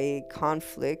into a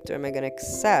conflict, or am I going to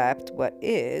accept what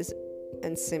is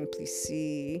and simply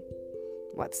see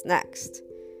what's next?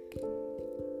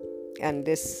 And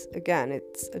this, again,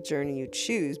 it's a journey you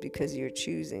choose because you're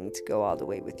choosing to go all the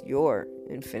way with your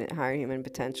infinite higher human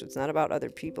potential. It's not about other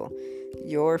people.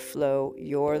 Your flow,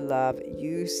 your love,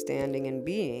 you standing and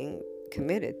being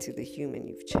committed to the human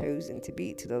you've chosen to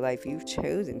be, to the life you've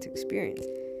chosen to experience.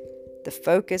 The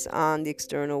focus on the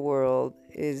external world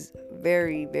is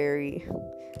very, very,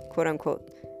 quote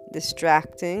unquote,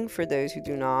 distracting for those who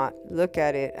do not look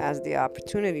at it as the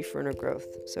opportunity for inner growth.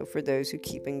 So for those who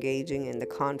keep engaging in the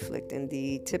conflict, in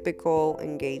the typical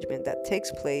engagement that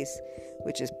takes place,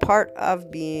 which is part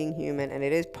of being human, and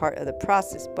it is part of the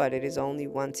process, but it is only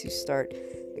once you start,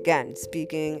 again,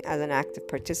 speaking as an active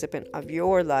participant of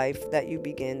your life, that you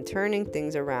begin turning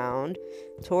things around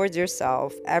towards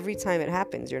yourself. Every time it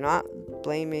happens, you're not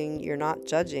blaming, you're not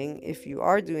judging. If you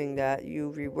are doing that,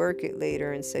 you rework it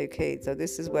later and say, okay, so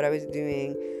this is what I was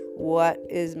doing. What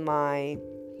is my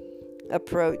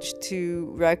approach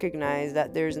to recognize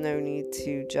that there's no need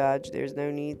to judge, there's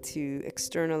no need to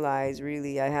externalize?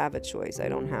 Really, I have a choice. I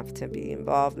don't have to be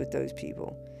involved with those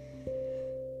people.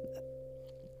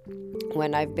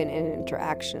 When I've been in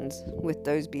interactions with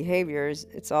those behaviors,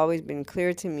 it's always been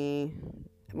clear to me.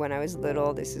 When I was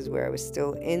little, this is where I was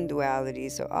still in duality,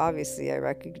 so obviously I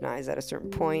recognized at a certain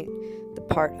point the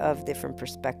part of different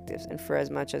perspectives. And for as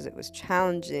much as it was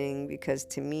challenging, because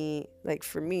to me, like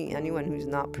for me, anyone who's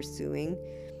not pursuing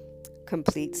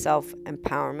complete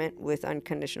self-empowerment with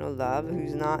unconditional love,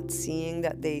 who's not seeing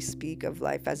that they speak of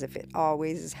life as if it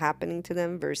always is happening to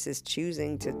them versus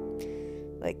choosing to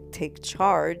take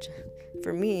charge,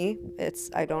 for me,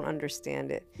 I don't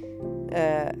understand it.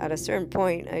 At a certain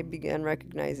point, I began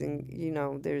recognizing,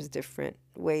 there's different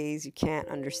ways. You can't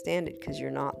understand it because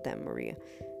you're not them, Maria.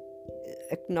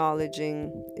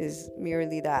 Acknowledging is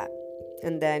merely that.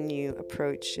 And then you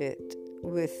approach it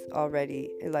with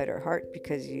already a lighter heart,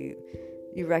 because you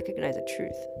recognize the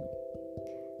truth.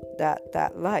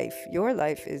 That life, your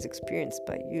life, is experienced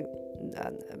by you.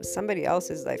 Somebody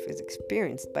else's life is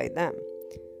experienced by them.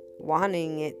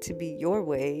 Wanting it to be your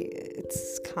way,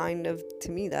 it's kind of,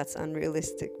 to me, that's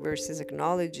unrealistic, versus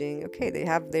acknowledging, okay, they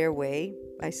have their way.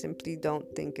 I simply don't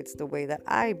think it's the way that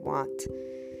I want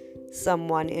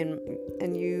someone in.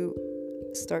 And you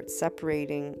start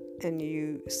separating, and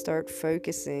you start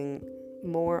focusing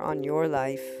more on your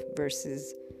life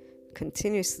versus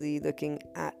continuously looking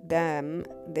at them,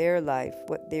 their life,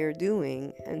 what they're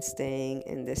doing, and staying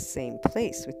in this same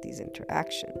place with these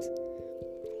interactions.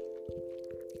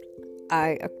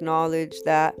 I acknowledge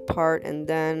that part, and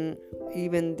then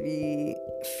even the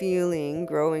feeling,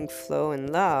 growing flow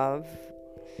in love,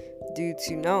 due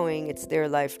to knowing it's their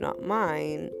life, not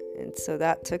mine. And so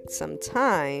that took some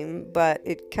time, but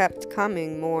it kept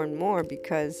coming more and more,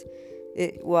 because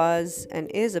it was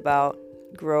and is about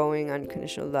growing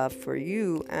unconditional love for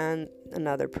you and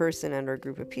another person and or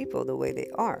group of people the way they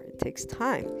are. It takes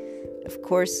time. Of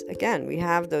course, again, we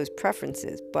have those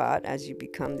preferences, but as you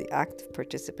become the active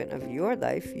participant of your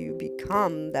life, you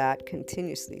become that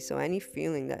continuously. So any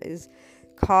feeling that is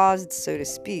caused, so to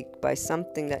speak, by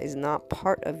something that is not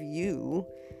part of you,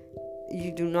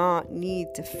 you do not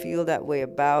need to feel that way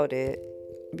about it,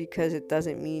 because it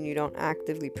doesn't mean you don't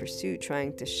actively pursue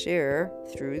trying to share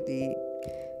through the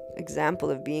example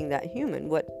of being that human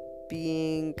what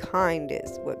being kind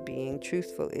is, what being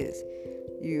truthful is.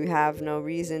 You have no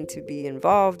reason to be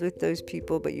involved with those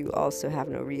people, but you also have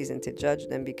no reason to judge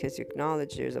them, because you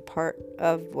acknowledge there's a part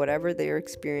of whatever their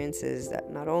experience is that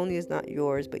not only is not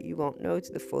yours, but you won't know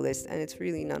to the fullest, and it's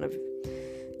really none of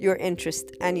your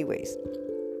interest anyways.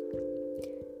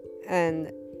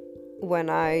 And when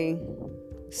I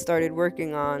started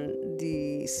working on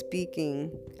the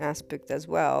speaking aspect as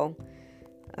well,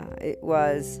 it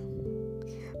was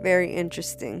very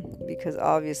interesting, because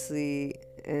obviously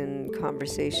in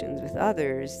conversations with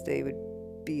others, they would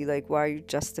be like, why are you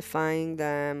justifying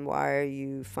them? Why are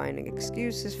you finding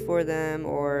excuses for them?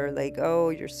 Or like, oh,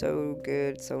 you're so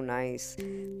good, so nice,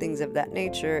 things of that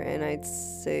nature. And I'd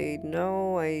say,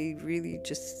 no, I really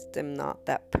just am not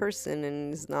that person,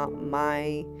 and it's not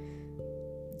my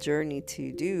journey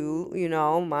to do.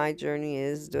 My journey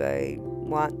is, do I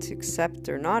want to accept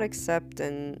or not accept?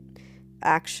 And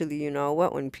actually,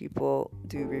 when people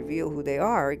do reveal who they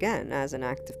are, again, as an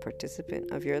active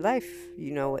participant of your life,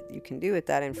 you know what you can do with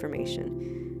that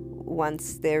information.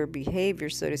 Once their behavior,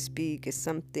 so to speak, is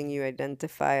something you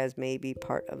identify as maybe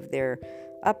part of their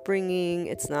upbringing,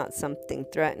 it's not something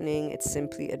threatening, it's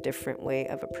simply a different way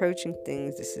of approaching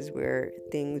things. This is where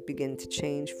things begin to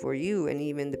change for you, and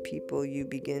even the people you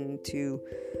begin to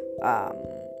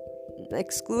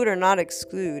exclude or not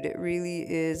exclude. It really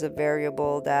is a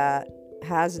variable that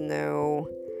has no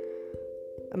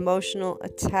emotional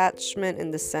attachment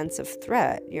in the sense of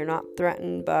threat. You're not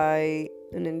threatened by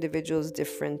an individual's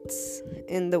difference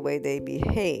in the way they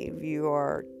behave. You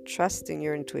are trusting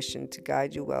your intuition to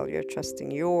guide you well. You're trusting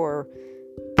your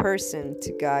person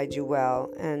to guide you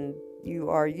well, and you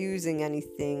are using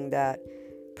anything that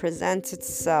presents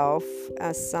itself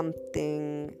as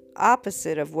something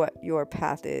opposite of what your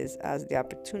path is as the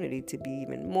opportunity to be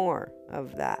even more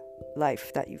of that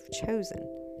life that you've chosen.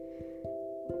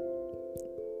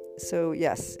 So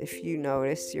yes, if you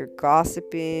notice you're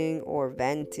gossiping or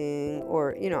venting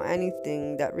or,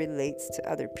 anything that relates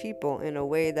to other people in a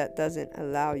way that doesn't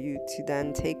allow you to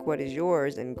then take what is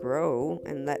yours and grow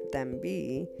and let them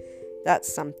be,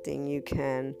 that's something you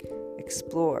can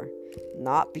explore.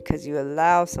 Not because you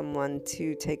allow someone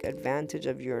to take advantage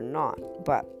of you or not,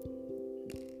 but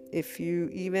if you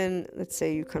even, let's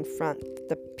say you confront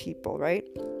the people, right?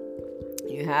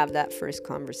 You have that first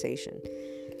conversation.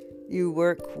 You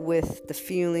work with the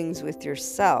feelings with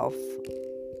yourself.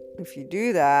 If you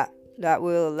do that, that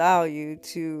will allow you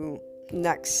to,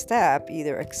 next step,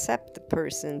 either accept the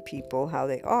person, people, how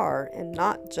they are, and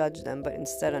not judge them, but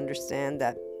instead understand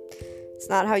that it's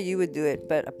not how you would do it,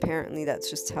 but apparently that's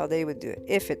just how they would do it,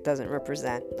 if it doesn't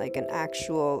represent like an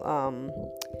actual,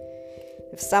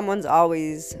 if someone's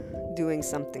always doing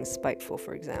something spiteful,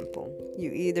 for example,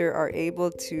 you either are able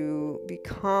to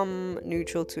become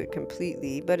neutral to it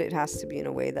completely, but it has to be in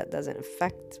a way that doesn't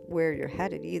affect where you're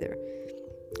headed either.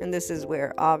 And this is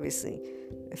where, obviously,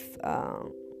 if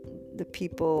the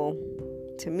people,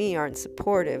 to me, aren't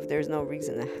supportive, there's no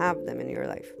reason to have them in your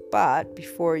life. But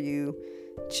before you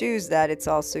choose that, it's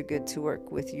also good to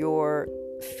work with your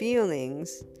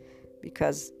feelings,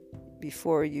 because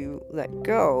before you let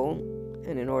go,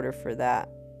 and in order for that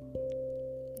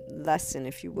lesson,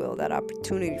 if you will, that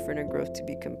opportunity for inner growth to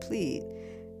be complete,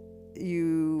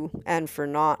 and for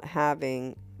not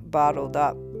having bottled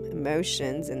up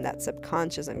emotions and that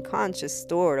subconscious, unconscious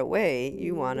stored away,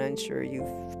 you want to ensure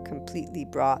you've completely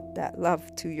brought that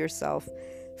love to yourself,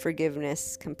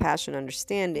 forgiveness, compassion,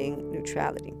 understanding,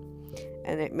 neutrality.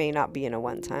 And it may not be in a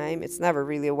one-time. It's never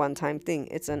really a one-time thing.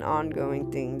 It's an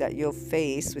ongoing thing that you'll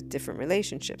face with different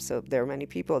relationships. So there are many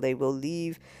people, they will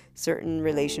leave certain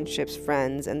relationships,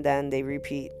 friends, and then they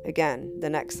repeat again the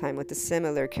next time with the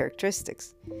similar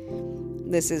characteristics.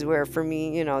 This is where, for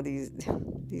me,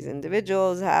 these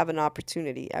individuals have an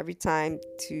opportunity every time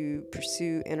to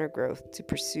pursue inner growth, to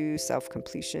pursue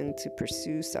self-completion, to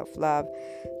pursue self-love,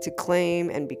 to claim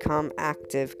and become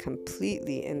active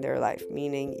completely in their life,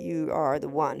 meaning you are the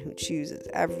one who chooses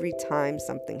every time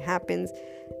something happens,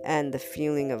 and the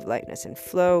feeling of lightness and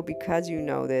flow, because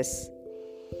this,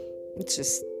 it's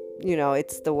just,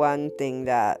 it's the one thing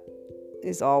that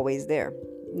is always there.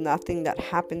 Nothing that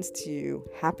happens to you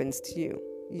happens to you.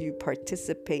 You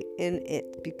participate in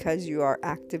it because you are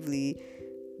actively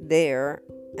there,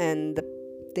 and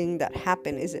the thing that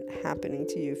happened isn't happening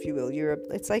to you, if you will.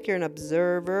 It's like you're an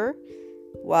observer,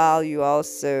 while you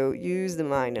also use the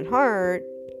mind and heart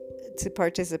to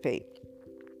participate.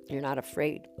 You're not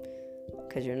afraid,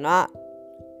 because you're not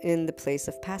in the place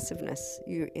of passiveness.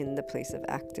 You're in the place of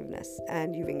activeness,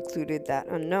 and you've included that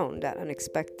unknown, that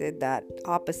unexpected, that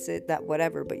opposite, that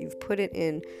whatever, but you've put it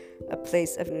in a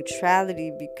place of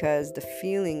neutrality because the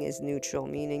feeling is neutral,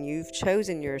 meaning you've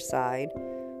chosen your side,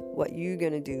 what you're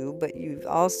going to do, but you've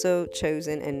also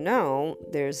chosen and know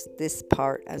there's this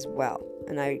part as well,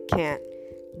 and I can't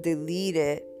delete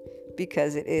it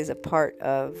because it is a part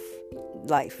of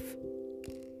life.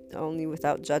 Only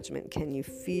without judgment can you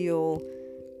feel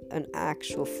an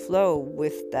actual flow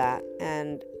with that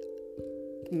and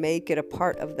make it a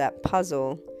part of that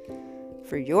puzzle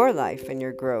for your life and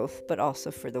your growth, but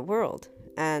also for the world,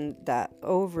 and that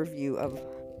overview of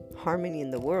harmony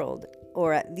in the world.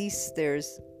 Or at least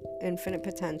there's infinite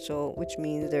potential, which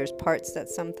means there's parts that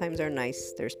sometimes are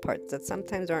nice, there's parts that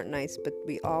sometimes aren't nice, but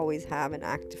we always have an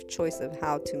active choice of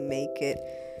how to make it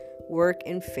work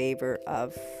in favor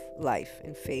of life,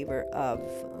 in favor of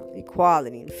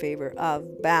equality, in favor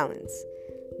of balance.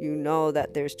 You know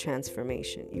that there's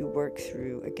transformation. You work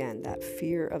through, again, that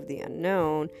fear of the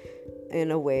unknown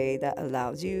in a way that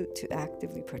allows you to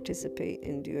actively participate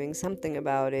in doing something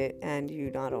about it. And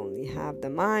you not only have the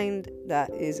mind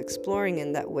that is exploring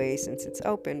in that way, since it's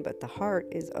open, but the heart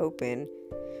is open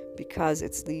because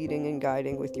it's leading and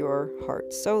guiding with your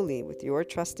heart solely, with your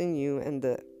trust in you and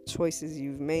the choices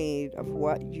you've made of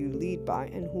what you lead by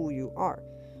and who you are.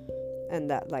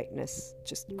 And that lightness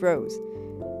just grows.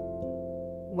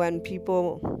 When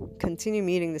people continue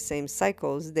meeting the same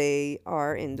cycles, they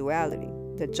are in duality.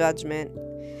 The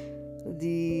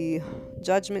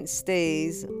judgment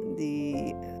stays,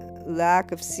 the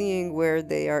lack of seeing where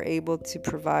they are able to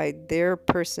provide their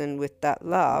person with that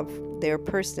love, their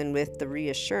person with the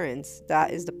reassurance,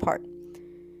 that is the part.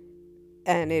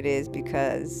 And it is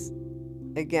because,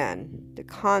 again, the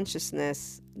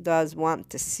consciousness does want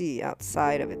to see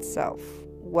outside of itself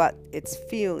what it's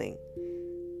feeling.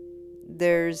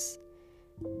 There's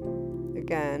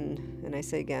again, and I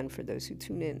say again for those who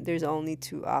tune in, there's only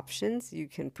two options. You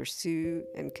can pursue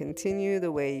and continue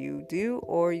the way you do,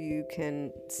 or you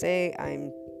can say,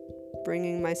 I'm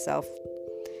bringing myself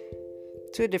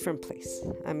to a different place.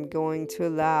 I'm going to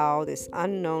allow this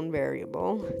unknown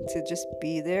variable to just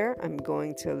be there. I'm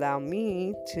going to allow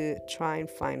me to try and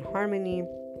find harmony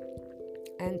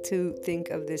and to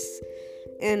think of this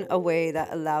in a way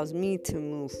that allows me to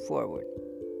move forward,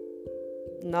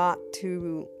 not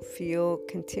to feel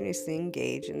continuously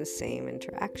engaged in the same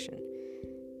interaction.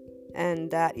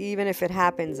 And that even if it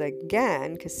happens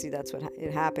again, because see, that's what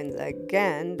it happens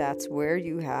again, that's where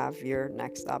you have your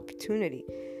next opportunity.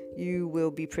 You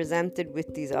will be presented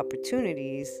with these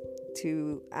opportunities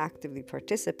to actively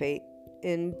participate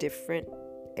in different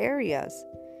areas.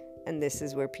 And this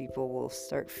is where people will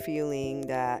start feeling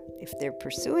that if they're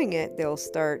pursuing it, they'll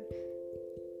start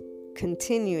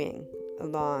continuing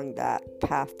along that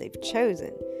path they've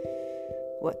chosen.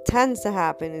 What tends to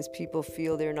happen is people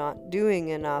feel they're not doing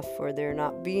enough, or they're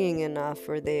not being enough,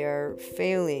 or they are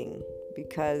failing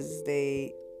because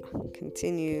they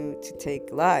continue to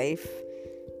take life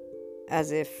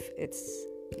as if it's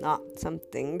not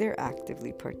something they're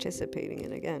actively participating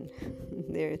in. Again,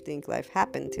 they think life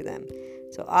happened to them.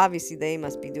 So obviously they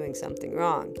must be doing something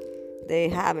wrong. They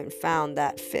haven't found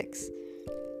that fix.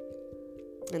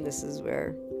 And this is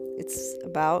where it's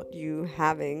about you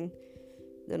having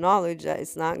the knowledge that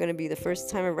it's not going to be the first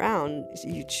time around.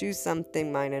 You choose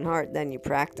something mind and heart, then you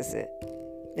practice it.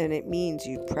 And it means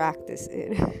you practice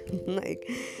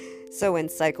it. So when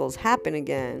cycles happen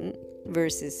again,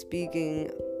 versus speaking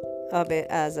of it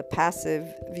as a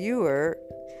passive viewer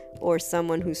or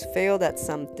someone who's failed at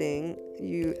something,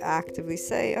 you actively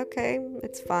say, okay,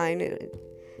 it's fine.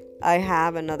 I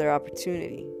have another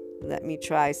opportunity. Let me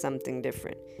try something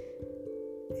different.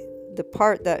 The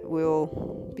part that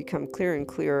will become clearer and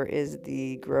clearer is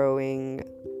the growing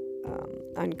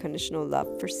unconditional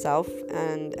love for self,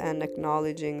 and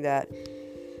acknowledging that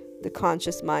the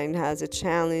conscious mind has a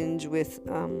challenge with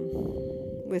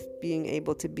being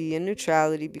able to be in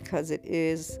neutrality, because it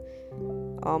is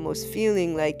almost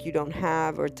feeling like you don't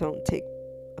have or don't take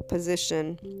a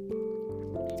position.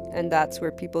 And that's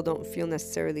where people don't feel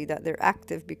necessarily that they're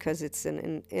active, because it's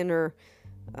an inner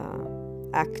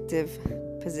active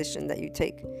position that you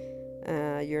take.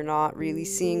 You're not really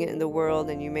seeing it in the world,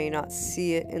 and you may not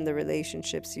see it in the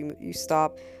relationships. You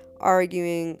stop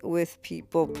arguing with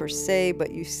people per se,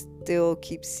 but you still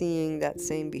keep seeing that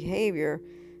same behavior.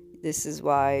 This is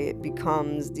why it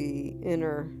becomes the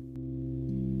inner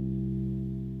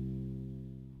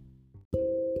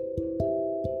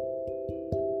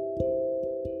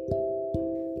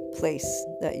place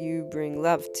that you bring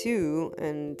love to,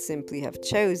 and simply have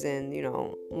chosen,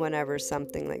 whenever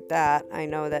something like that, I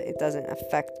know that it doesn't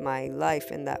affect my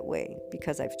life in that way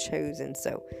because I've chosen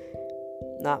so,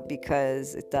 not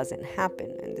because it doesn't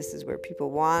happen. And this is where people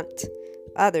want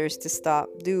others to stop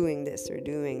doing this or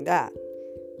doing that.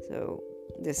 So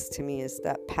this to me is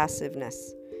that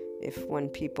passiveness. If when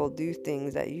people do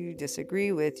things that you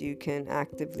disagree with, you can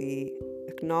actively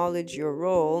acknowledge your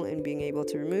role in being able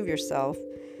to remove yourself,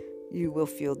 you will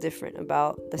feel different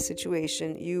about the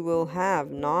situation. You will have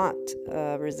not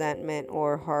resentment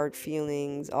or hard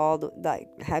feelings,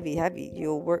 heavy.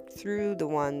 You'll work through the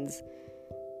ones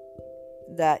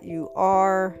that you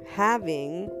are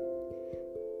having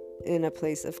in a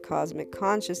place of cosmic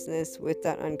consciousness with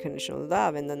that unconditional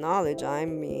love and the knowledge,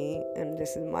 I'm me, and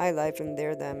this is my life, and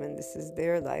they're them, and this is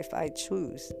their life. I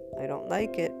choose. I don't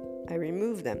like it, I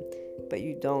remove them. But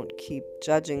you don't keep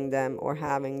judging them or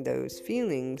having those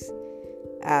feelings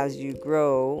as you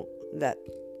grow that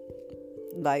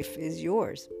life is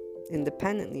yours,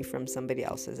 independently from somebody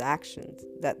else's actions.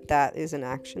 That is an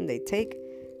action they take,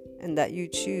 and that you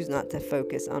choose not to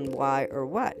focus on why or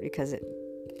what, because it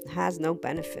has no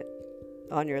benefit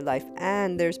on your life.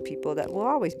 And there's people that will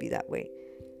always be that way,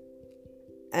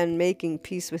 and making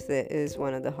peace with it is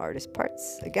one of the hardest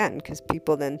parts, again, because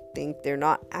people then think they're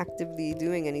not actively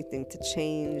doing anything to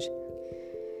change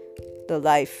the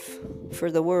life for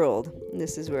the world. And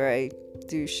this is where I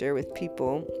do share with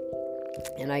people,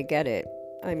 and I get it.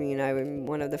 I mean, I'm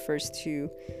one of the first who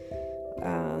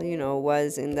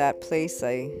was in that place.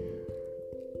 I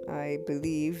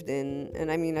believed in,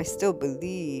 and I mean, I still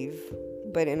believe,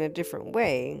 but in a different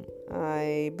way.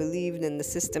 I believed in the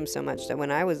system so much that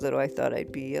when I was little, I thought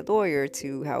I'd be a lawyer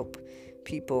to help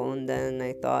people. And then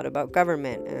I thought about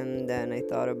government, and then I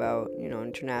thought about,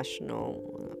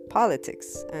 international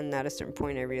politics. And at a certain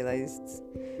point, I realized,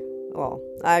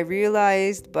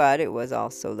 but it was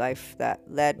also life that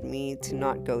led me to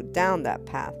not go down that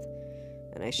path.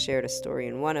 And I shared a story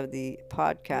in one of the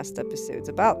podcast episodes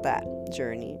about that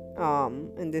journey.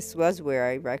 And this was where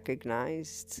I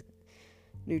recognized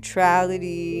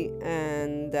neutrality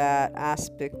and that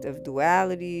aspect of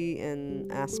duality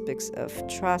and aspects of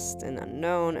trust and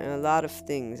unknown and a lot of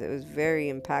things. It was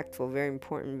very impactful, very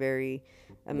important, very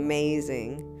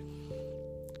amazing.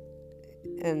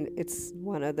 And it's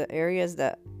one of the areas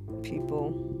that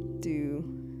people do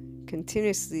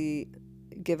continuously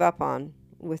give up on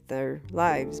with their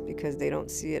lives because they don't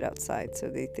see it outside. So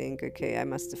they think, okay, I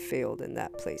must have failed in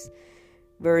that place.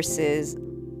 Versus,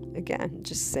 again,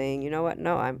 just saying, you know what?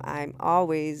 No, I'm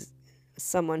always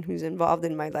someone who's involved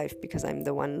in my life because I'm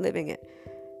the one living it.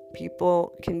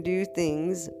 People can do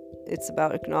things. It's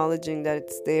about acknowledging that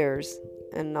it's theirs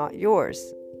and not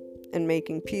yours. And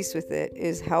making peace with it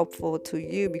is helpful to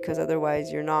you because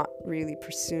otherwise you're not really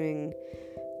pursuing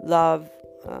love,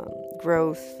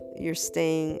 growth. You're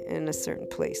staying in a certain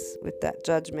place with that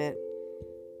judgment.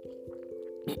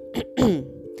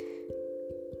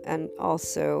 And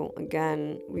also,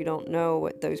 again, we don't know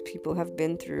what those people have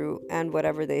been through, and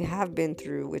whatever they have been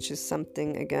through, which is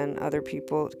something, again, other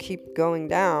people keep going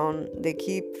down. They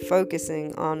keep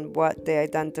focusing on what they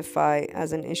identify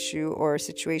as an issue or a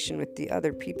situation with the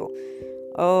other people.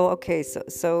 Oh, okay,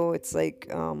 so it's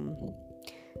like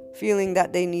feeling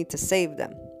that they need to save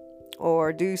them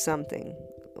or do something,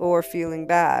 or feeling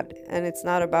bad. And it's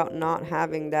not about not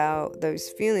having those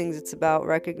feelings. It's about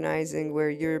recognizing where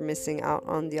you're missing out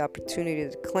on the opportunity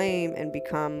to claim and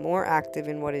become more active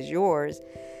in what is yours.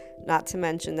 Not to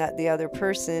mention that the other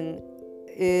person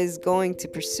is going to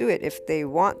pursue it if they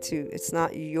want to. It's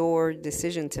not your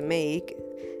decision to make.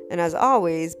 And as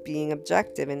always, being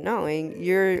objective and knowing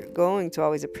you're going to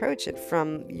always approach it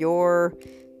from your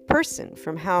person,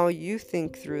 from how you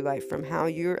think through life, from how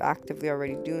you're actively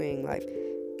already doing life.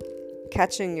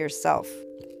 Catching yourself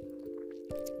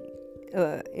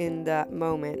in that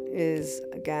moment is,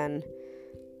 again,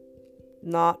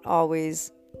 not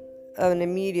always an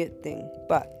immediate thing.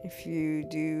 But if you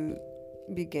do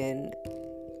begin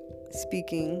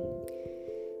speaking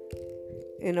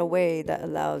in a way that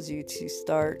allows you to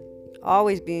start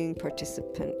always being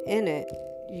participant in it,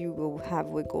 you will have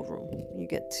wiggle room. You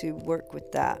get to work with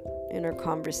that inner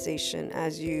conversation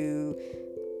as you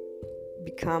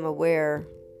become aware.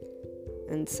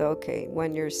 And so, okay,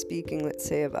 when you're speaking, let's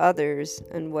say, of others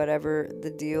and whatever the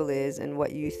deal is and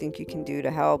what you think you can do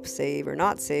to help save or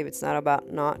not save, it's not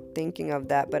about not thinking of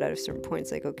that, but at a certain point,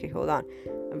 it's like, okay, hold on.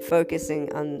 I'm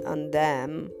focusing on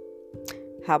them.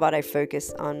 How about I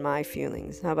focus on my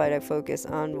feelings? How about I focus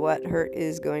on what hurt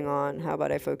is going on? How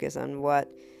about I focus on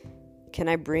what can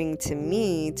I bring to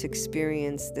me to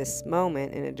experience this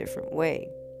moment in a different way?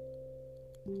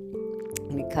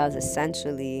 Because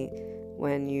essentially,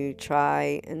 when you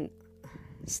try and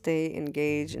stay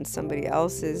engaged in somebody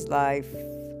else's life,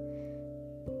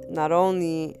 not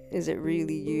only is it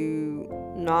really you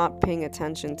not paying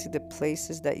attention to the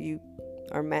places that you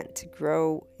are meant to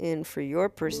grow in for your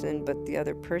person, but the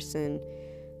other person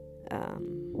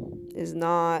is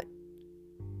not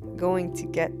going to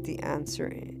get the answer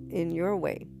in your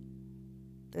way.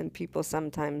 And people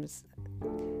sometimes,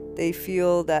 they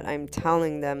feel that I'm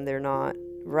telling them they're not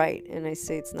right, and I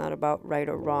say it's not about right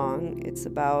or wrong. It's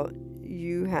about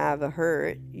you have a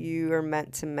hurt, you are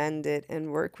meant to mend it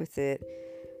and work with it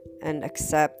and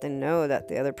accept and know that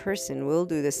the other person will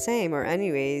do the same, or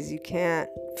anyways, you can't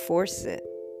force it.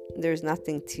 There's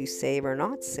nothing to save or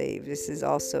not save. This is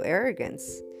also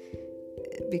arrogance,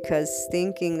 because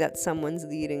thinking that someone's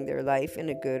leading their life in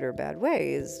a good or bad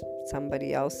way is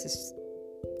somebody else's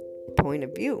point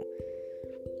of view.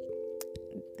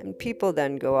 And people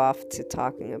then go off to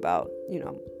talking about,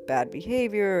 bad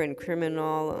behavior and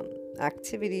criminal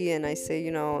activity. And I say,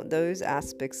 those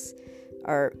aspects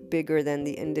are bigger than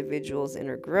the individual's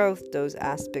inner growth. Those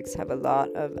aspects have a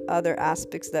lot of other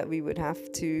aspects that we would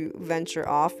have to venture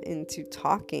off into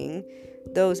talking.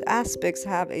 Those aspects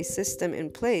have a system in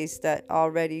place that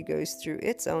already goes through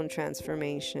its own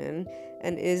transformation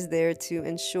and is there to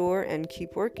ensure and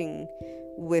keep working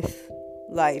with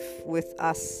life, with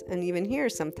us. And even here,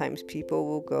 sometimes people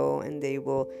will go and they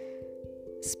will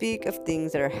speak of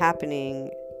things that are happening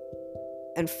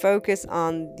and focus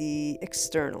on the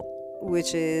external,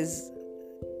 which is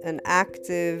an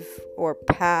active or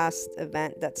past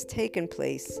event that's taken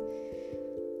place,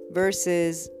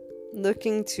 versus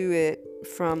looking to it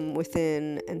from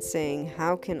within and saying,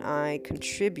 how can I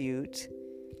contribute?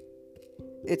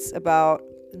 It's about,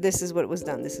 this is what was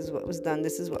done, this is what was done,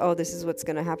 this is what's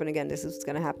going to happen again, this is what's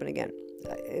going to happen again.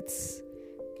 It's,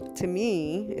 to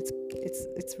me,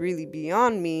 it's really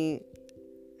beyond me.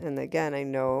 And again, I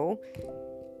know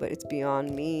but it's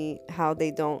beyond me how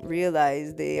they don't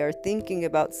realize they are thinking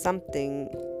about something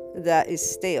that is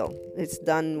stale. It's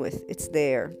done with. It's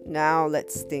there. Now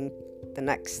let's think the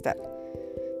next step.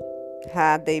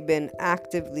 Had they been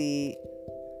actively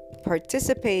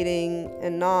participating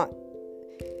and not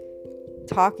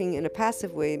talking in a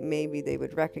passive way, maybe they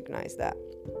would recognize that.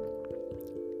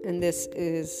 And this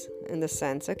is in the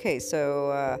sense, okay,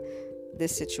 so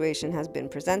this situation has been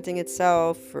presenting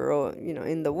itself for,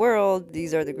 in the world.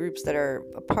 These are the groups that are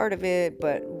a part of it,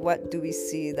 but what do we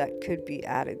see that could be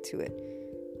added to it?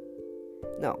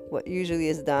 No, what usually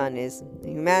is done is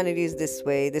humanity is this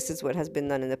way. This is what has been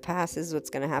done in the past. This is what's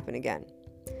going to happen again.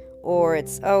 Or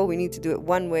it's, we need to do it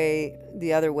one way,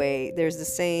 the other way. There's the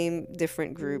same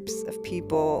different groups of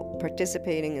people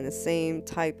participating in the same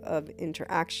type of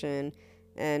interaction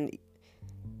and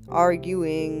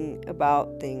arguing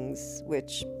about things,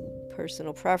 which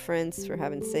personal preference, for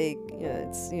heaven's sake,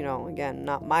 it's, again,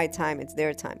 not my time, it's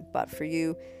their time. But for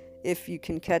you, if you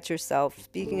can catch yourself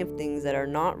speaking of things that are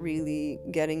not really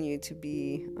getting you to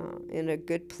be in a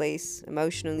good place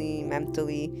emotionally,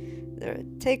 mentally,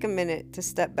 take a minute to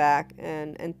step back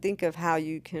and think of how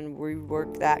you can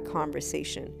rework that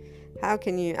conversation. How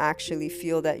can you actually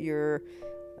feel that you're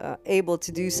able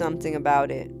to do something about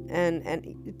it? And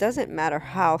it doesn't matter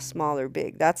how small or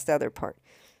big. That's the other part.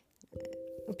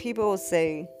 People will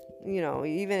say,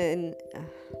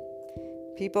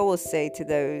 people will say to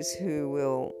those who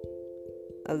will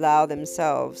allow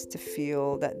themselves to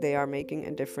feel that they are making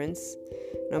a difference,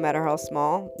 no matter how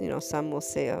small. Some will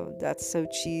say, oh, that's so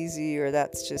cheesy, or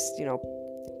that's just,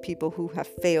 people who have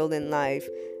failed in life.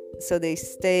 So they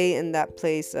stay in that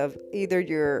place of either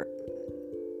you're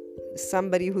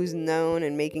somebody who's known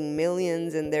and making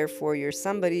millions and therefore you're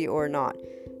somebody, or not,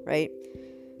 right?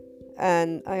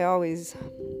 And I always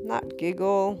not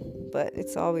giggle, but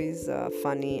it's always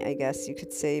funny, I guess you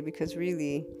could say, because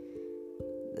really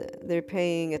they're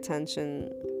paying attention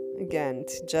again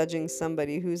to judging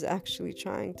somebody who's actually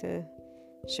trying to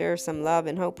share some love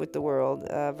and hope with the world,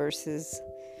 versus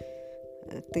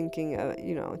thinking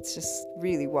it's just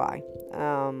really why.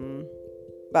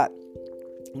 But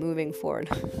moving forward,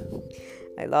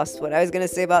 I lost what I was going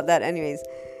to say about that. Anyways,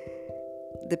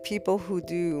 the people who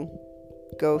do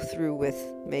go through with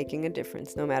making a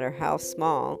difference, no matter how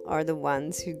small, are the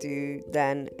ones who do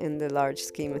then, in the large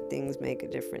scheme of things, make a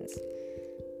difference.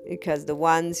 Because the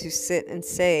ones who sit and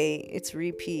say it's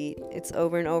repeat, it's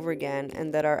over and over again,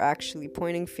 and that are actually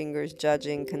pointing fingers,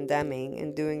 judging, condemning,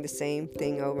 and doing the same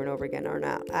thing over and over again, are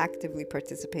not actively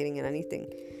participating in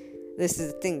anything. This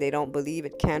is the thing, they don't believe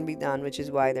it can be done, which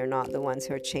is why they're not the ones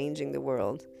who are changing the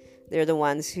world. They're the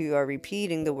ones who are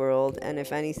repeating the world, and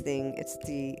if anything, it's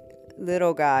the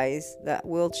little guys that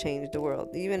will change the world.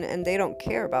 And they don't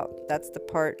care about, that's the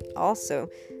part also,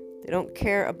 they don't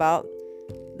care about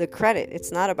the credit.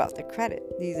 It's not about the credit.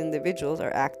 These individuals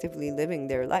are actively living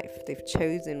their life. They've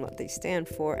chosen what they stand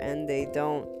for, and they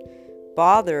don't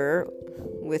bother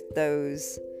with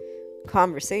those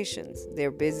conversations.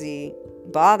 They're busy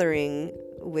bothering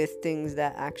with things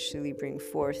that actually bring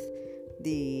forth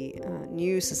the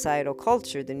new societal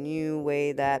culture, the new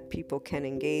way that people can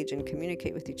engage and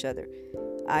communicate with each other.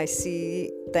 I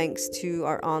see, thanks to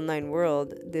our online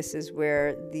world, this is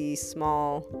where the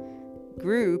small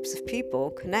groups of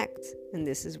people connect, and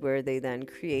this is where they then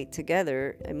create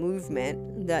together a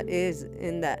movement that is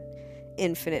in that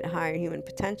infinite higher human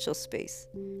potential space.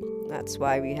 That's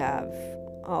why we have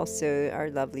also our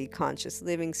lovely conscious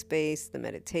living space, the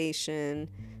meditation,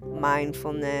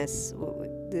 mindfulness.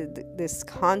 This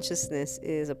consciousness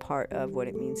is a part of what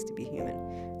it means to be human.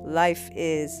 Life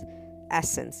is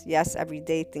essence. Yes,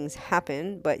 everyday things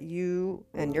happen, but you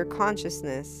and your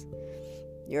consciousness,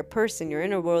 your person, your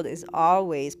inner world is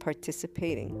always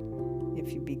participating.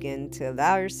 If you begin to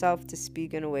allow yourself to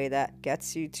speak in a way that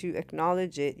gets you to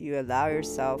acknowledge it, you allow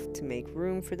yourself to make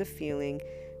room for the feeling,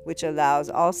 which allows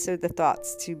also the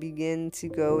thoughts to begin to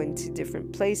go into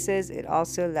different places. It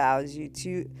also allows you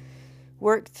to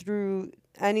work through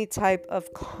any type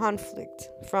of conflict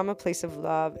from a place of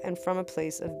love and from a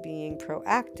place of being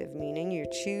proactive, meaning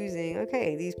you're choosing,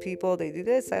 okay, these people, they do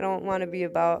this, I don't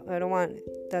want,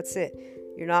 that's it.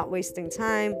 You're not wasting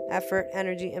time, effort,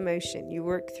 energy, emotion. You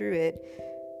work through it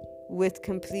with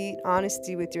complete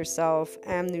honesty with yourself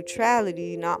and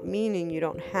neutrality, not meaning you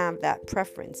don't have that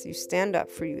preference. You stand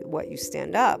up for what you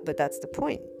stand up, but that's the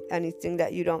point. Anything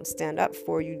that you don't stand up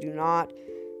for, you do not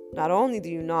only do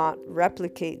you not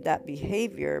replicate that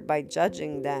behavior by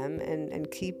judging them and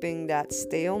keeping that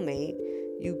stalemate,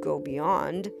 you go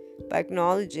beyond by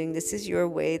acknowledging this is your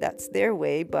way, that's their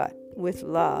way, but with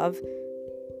love,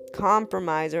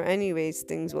 compromise, or anyways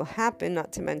things will happen.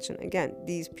 Not to mention, again,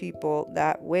 these people,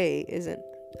 that way isn't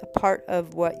a part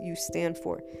of what you stand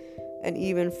for. And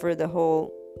even for the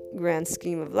whole grand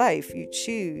scheme of life, you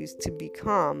choose to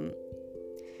become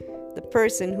the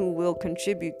person who will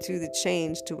contribute to the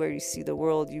change to where you see the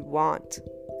world you want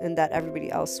and that everybody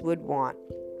else would want.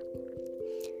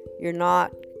 You're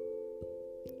not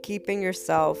keeping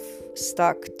yourself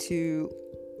stuck to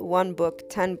one book,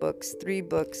 10 books, 3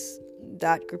 books,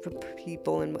 that group of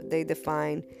people and what they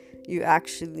define. You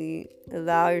actually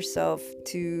allow yourself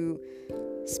to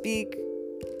speak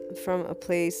from a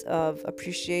place of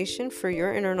appreciation for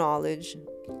your inner knowledge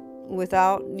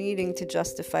without needing to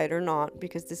justify it or not,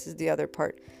 because this is the other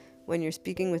part. When you're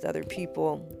speaking with other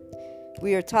people,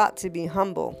 we are taught to be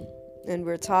humble and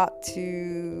we're taught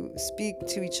to speak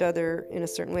to each other in a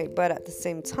certain way, but at the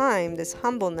same time, this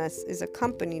humbleness is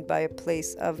accompanied by a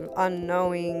place of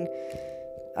unknowing,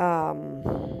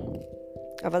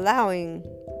 of allowing.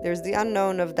 There's the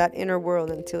unknown of that inner world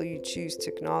until you choose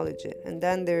to acknowledge it. And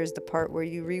then there's the part where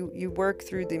you work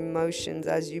through the emotions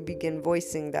as you begin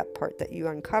voicing that part that you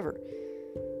uncover.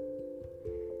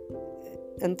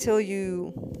 Until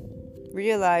you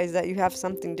realize that you have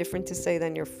something different to say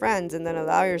than your friends, and then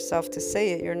allow yourself to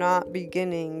say it, you're not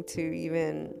beginning to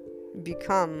even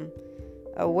become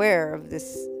aware of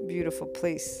this beautiful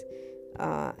place.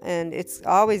 And it's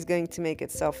always going to make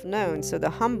itself known. So the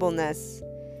humbleness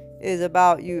is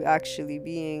about you actually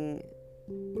being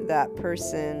that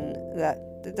person that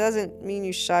doesn't mean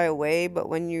you shy away, but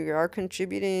when you are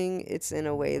contributing, it's in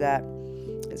a way that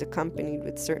is accompanied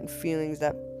with certain feelings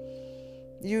that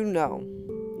you know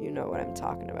what I'm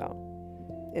talking about.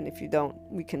 And if you don't,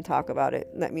 we can talk about it.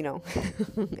 Let me know.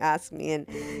 Ask me in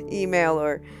email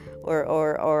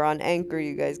or on Anchor.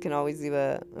 You guys can always leave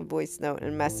a voice note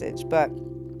and message. But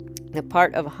the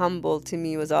part of humble to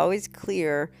me was always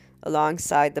clear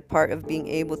alongside the part of being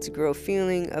able to grow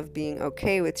feeling of being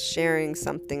okay with sharing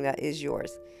something that is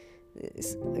yours.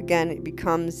 Again, it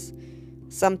becomes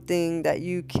something that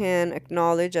you can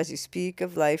acknowledge as you speak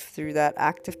of life through that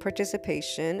active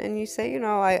participation, and you say,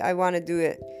 I want to do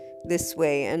it this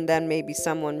way, and then maybe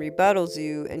someone rebuttals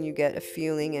you and you get a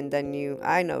feeling, and then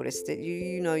I noticed it,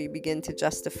 you begin to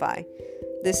justify.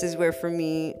 This is where for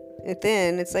me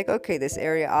within, it's like, okay, this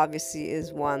area obviously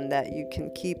is one that you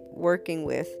can keep working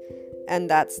with, and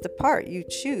that's the part you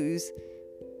choose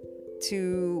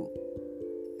to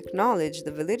acknowledge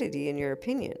the validity in your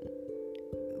opinion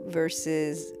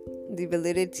versus the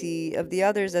validity of the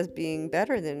others as being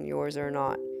better than yours or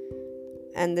not.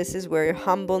 And this is where your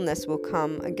humbleness will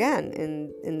come again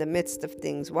in the midst of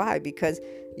things. Why? Because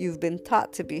you've been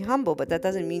taught to be humble, but that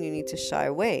doesn't mean you need to shy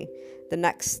away. The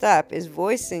next step is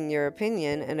voicing your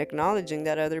opinion and acknowledging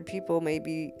that other people may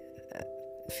be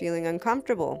feeling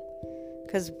uncomfortable,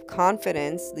 because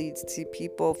confidence leads to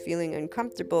people feeling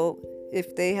uncomfortable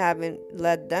if they haven't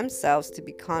led themselves to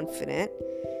be confident.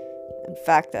 In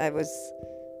fact, I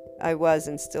was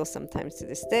and still sometimes to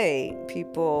this day,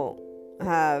 people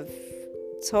have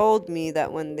told me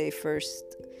that when they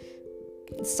first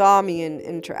saw me in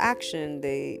interaction,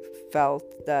 they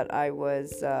felt that I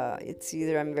was, it's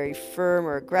either I'm very firm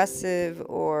or aggressive,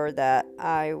 or that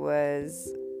I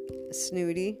was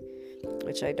snooty,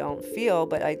 which I don't feel,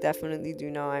 but I definitely do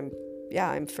know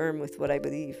I'm firm with what I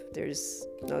believe. There's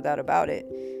no doubt about it.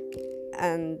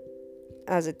 And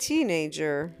as a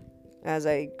teenager, as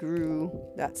I grew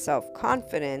that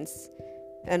self-confidence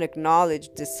and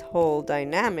acknowledged this whole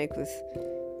dynamic with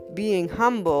being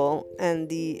humble and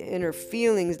the inner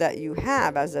feelings that you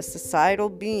have as a societal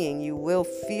being, you will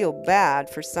feel bad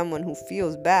for someone who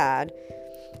feels bad,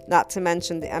 not to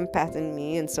mention the empath in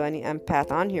me. And so any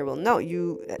empath on here will know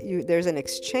you there's an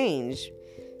exchange.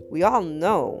 We all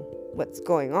know what's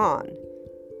going on,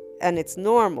 and it's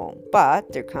normal,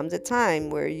 but there comes a time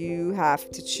where you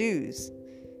have to choose.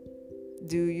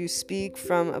 Do you speak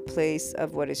from a place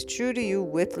of what is true to you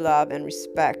with love and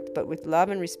respect, but with love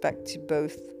and respect to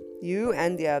both you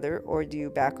and the other, or do you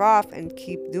back off and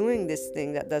keep doing this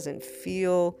thing that doesn't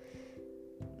feel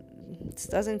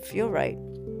right?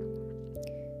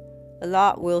 A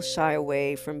lot will shy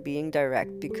away from being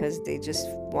direct because they just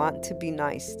want to be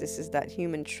nice. This is that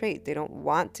human trait. They don't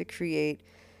want to create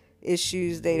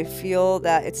issues. They feel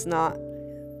that it's not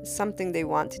something they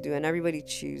want to do, and everybody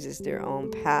chooses their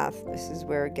own path. This is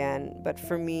where, again, but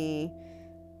for me,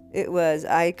 it was,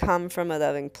 I come from a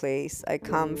loving place, I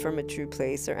come from a true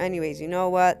place, or anyways, you know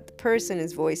what, the person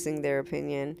is voicing their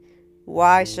opinion,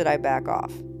 why should I back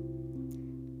off?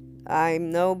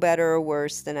 I'm no better or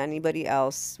worse than anybody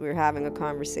else. We're having a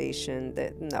conversation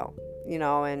that, no,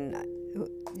 and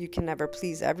you can never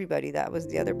please everybody. That was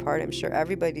the other part. I'm sure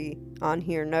everybody on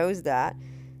here knows that.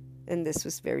 And this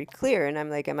was very clear. And I'm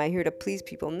like, am I here to please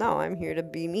people? No, I'm here to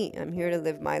be me. I'm here to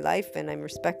live my life, and I'm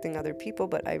respecting other people,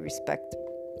 but I respect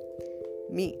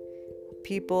me.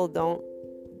 People don't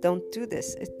do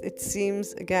this. It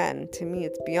seems, again, to me,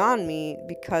 it's beyond me,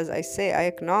 because I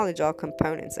acknowledge all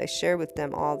components. I share with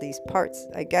them all these parts.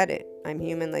 I get it. I'm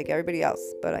human like everybody else,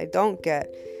 but I don't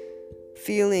get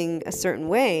feeling a certain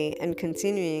way and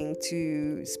continuing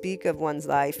to speak of one's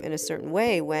life in a certain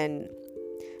way when,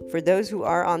 for those who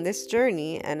are on this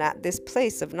journey and at this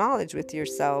place of knowledge with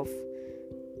yourself,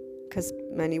 because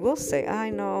many will say,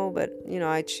 I know, but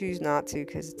I choose not to,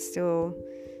 because it's still,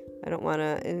 I don't want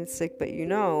to, and it's like, but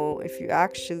if you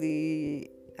actually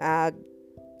add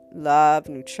love,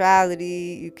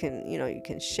 neutrality, you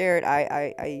can share it.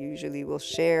 I usually will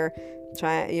share,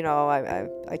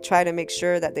 I try to make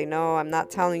sure that they know I'm not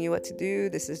telling you what to do.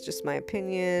 This is just my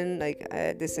opinion.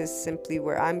 This is simply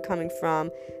where I'm coming from.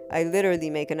 I literally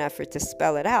make an effort to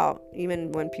spell it out.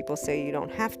 Even when people say you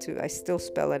don't have to, I still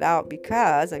spell it out,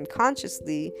 because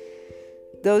unconsciously,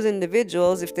 those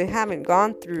individuals, if they haven't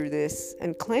gone through this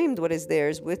and claimed what is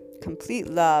theirs with complete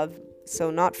love,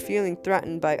 so not feeling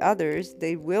threatened by others,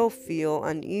 they will feel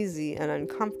uneasy and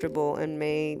uncomfortable, and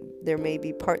there may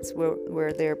be parts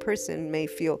where their person may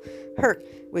feel hurt,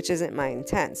 which isn't my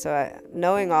intent. So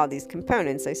knowing all these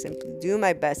components, I simply do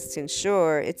my best to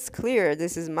ensure it's clear.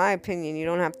 This is my opinion. You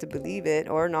don't have to believe it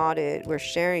or not it. We're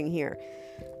sharing here.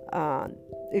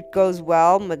 It goes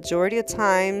well majority of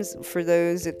times. For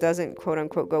those it doesn't quote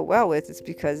unquote go well with, it's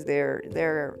because they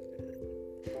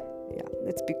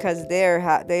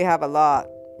have a lot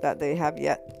that they have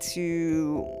yet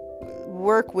to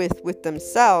work with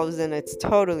themselves, and it's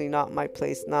totally not my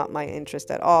place, not my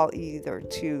interest at all either,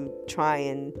 to try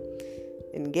and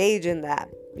engage in that,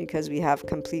 because we have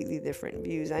completely different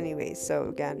views anyways. So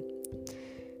again,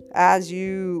 as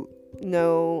you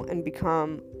know and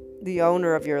become the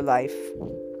owner of your life,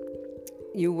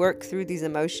 you work through these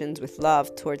emotions with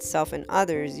love towards self and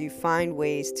others. You find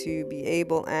ways to be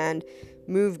able and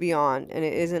move beyond. And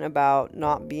it isn't about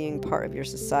not being part of your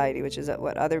society, which is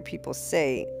what other people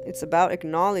say. It's about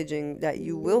acknowledging that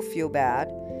you will feel bad.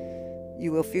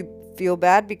 You will feel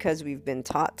bad because we've been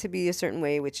taught to be a certain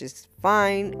way, which is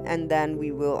fine. And then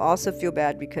we will also feel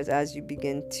bad because as you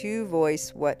begin to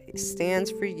voice what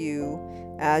stands for you,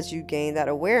 as you gain that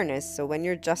awareness. So when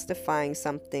you're justifying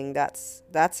something, that's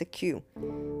a cue.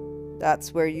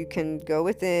 That's where you can go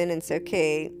within and say,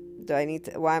 okay,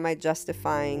 why am I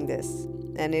justifying this?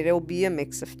 And it'll be a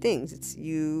mix of things. It's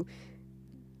you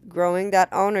growing that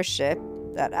ownership,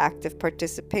 that active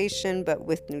participation, but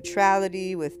with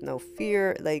neutrality, with no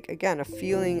fear. Again, a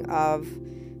feeling of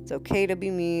it's okay to be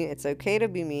me, it's okay to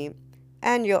be me.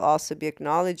 And you'll also be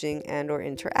acknowledging and or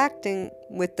interacting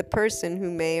with the person who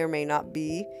may or may not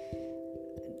be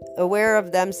aware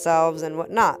of themselves and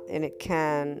whatnot. And it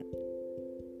can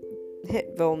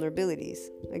hit vulnerabilities.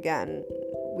 Again,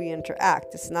 we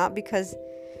interact. It's not because,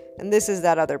 and this is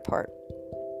that other part.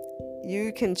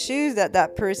 You can choose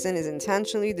that person is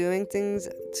intentionally doing things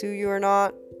to you or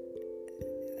not,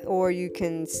 or you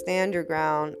can stand your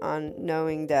ground on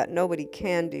knowing that nobody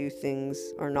can do things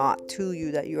or not to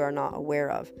you that you are not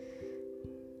aware of.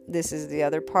 This is the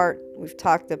other part. We've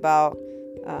talked about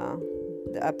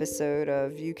the episode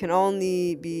of you can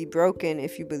only be broken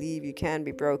if you believe you can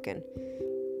be broken.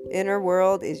 Inner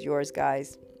world is yours,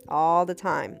 guys, all the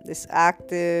time. This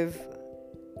active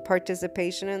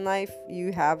participation in life,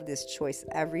 you have this choice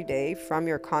every day from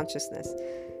your consciousness.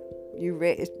 You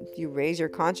raise your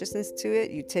consciousness to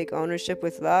it. You take ownership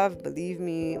with love. Believe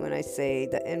me when I say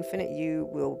the infinite you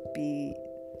will be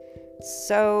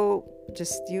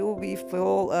you will be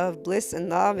full of bliss and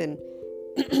love, and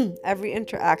every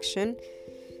interaction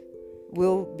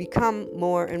will become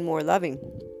more and more loving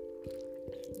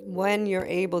when you're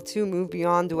able to move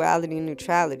beyond duality and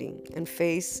neutrality and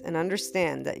face and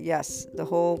understand that, yes, the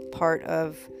whole part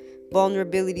of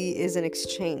vulnerability is an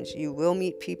exchange. You will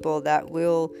meet people that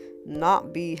will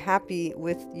not be happy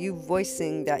with you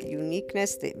voicing that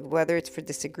uniqueness, whether it's for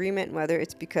disagreement, whether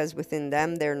it's because within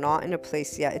them they're not in a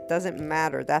place yet. It doesn't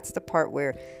matter. That's the part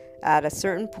where at a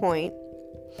certain point,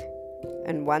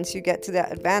 and once you get to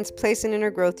that advanced place in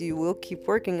inner growth, you will keep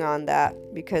working on that,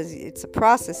 because it's a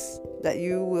process that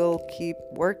you will keep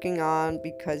working on,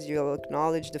 because you'll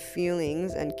acknowledge the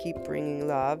feelings and keep bringing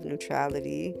love,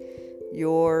 neutrality,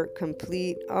 your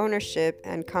complete ownership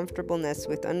and comfortableness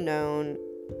with unknown,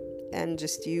 and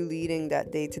just you leading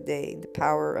that day to day, the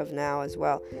power of now as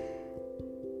well.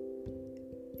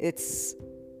 It's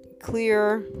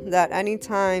clear that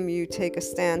anytime you take a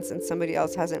stance and somebody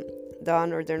else hasn't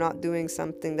done or they're not doing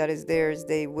something that is theirs,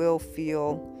 they will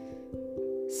feel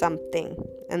something,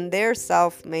 and their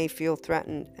self may feel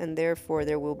threatened, and therefore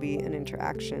there will be an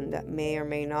interaction that may or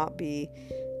may not be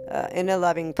in a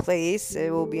loving place.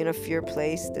 It will be in a fear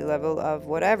place. The level of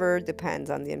whatever depends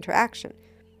on the interaction.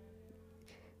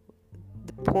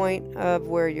 The point of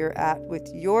where you're at with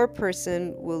your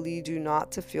person will lead you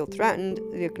not to feel threatened.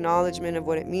 The acknowledgement of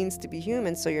what it means to be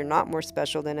human, so you're not more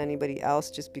special than anybody else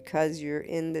just because you're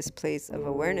in this place of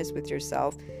awareness with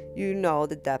yourself. You know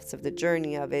the depths of the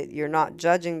journey of it. You're not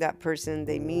judging that person.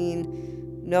 They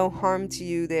mean no harm to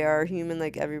you. They are human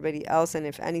like everybody else, and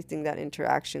if anything, that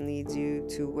interaction leads you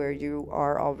to where you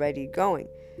are already going.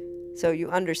 So you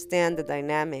understand the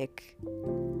dynamic,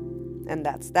 and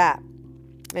that's that.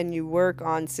 And you work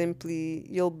on simply,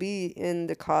 you'll be in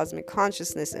the cosmic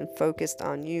consciousness and focused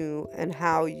on you and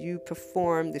how you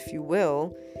performed, if you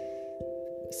will,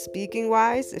 speaking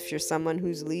wise, if you're someone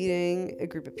who's leading a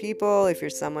group of people, if you're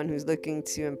someone who's looking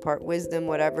to impart wisdom,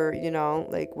 whatever,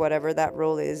 like whatever that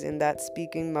role is in that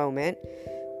speaking moment,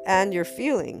 and your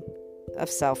feeling of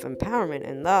self-empowerment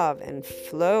and love and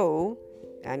flow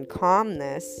and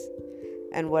calmness,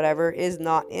 and whatever is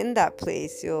not in that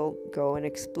place, you'll go and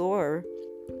explore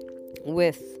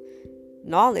with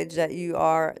knowledge that you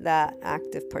are that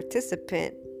active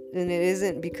participant. And it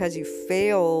isn't because you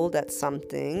failed at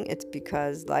something, it's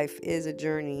because life is a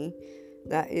journey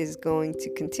that is going to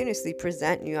continuously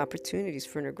present new opportunities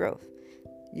for inner growth.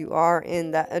 You are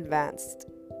in that advanced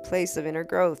place of inner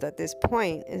growth. At this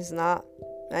point is not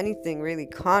anything really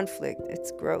conflict,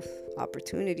 it's growth,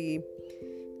 opportunity,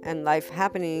 and life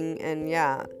happening. And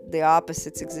yeah, the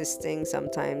opposites existing.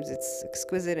 Sometimes it's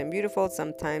exquisite and beautiful,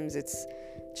 sometimes it's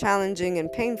challenging and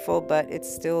painful, but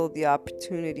it's still the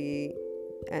opportunity,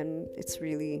 and it's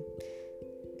really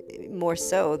more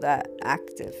so that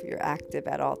you're active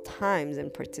at all times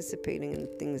and participating in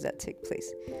things that take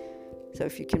place. So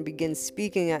if you can begin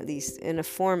speaking at least in a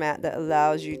format that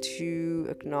allows you to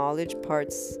acknowledge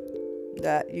parts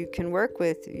that you can work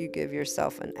with, you give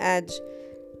yourself an edge.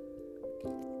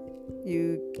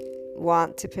 You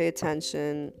want to pay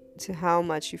attention to how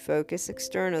much you focus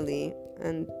externally,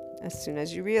 and as soon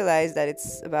as you realize that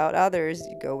it's about others,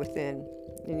 you go within,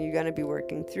 and you're going to be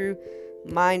working through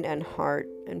mind and heart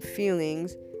and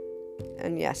feelings.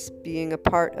 And yes, being a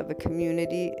part of a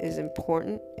community is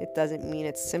important. It doesn't mean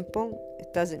it's simple.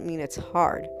 It doesn't mean it's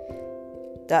hard.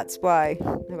 That's why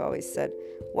I've always said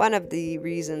one of the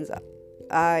reasons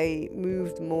I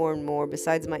moved more and more,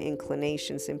 besides my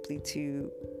inclination simply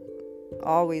to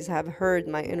always have heard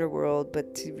my inner world,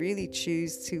 but to really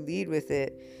choose to lead with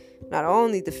it, not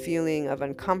only the feeling of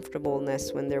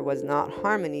uncomfortableness when there was not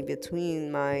harmony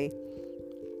between my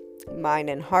mind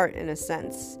and heart, in a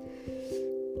sense,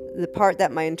 the part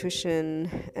that my intuition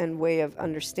and way of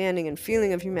understanding and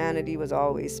feeling of humanity was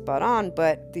always spot on,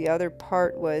 but the other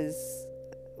part was,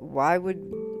 why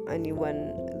would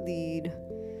anyone lead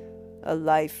a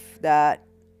life that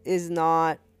is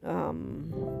not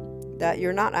that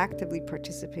you're not actively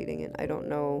participating in? I don't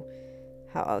know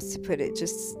how else to put it.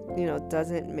 Just,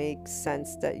 doesn't make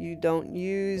sense that you don't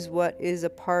use what is a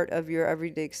part of your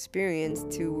everyday experience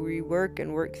to rework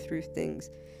and work through things.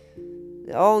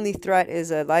 The only threat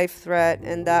is a life threat,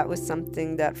 and that was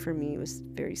something that for me was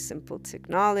very simple to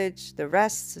acknowledge. The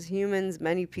rest is humans,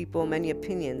 many people, many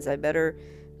opinions. I better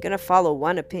gonna follow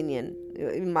one opinion,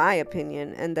 in my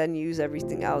opinion, and then use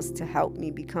everything else to help me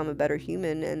become a better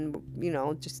human, and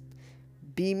just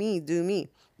be me, do me.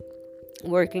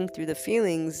 Working through the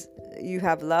feelings, you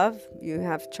have love, you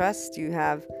have trust, you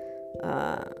have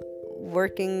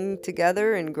working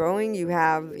together and growing, you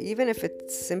have, even if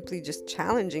it's simply just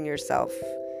challenging yourself.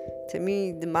 To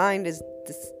me, the mind is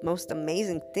this most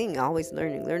amazing thing, always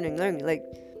learning. Like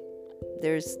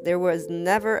there was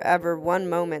never ever one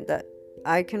moment that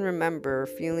I can remember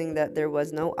feeling that there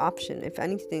was no option. If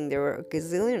anything, there were a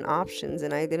gazillion options,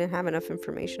 and I didn't have enough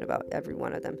information about every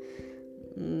one of them.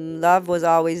 Love was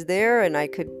always there, and I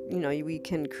could, we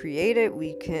can create it,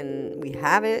 we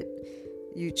have it.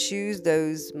 You choose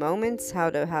those moments, how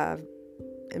to have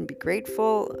and be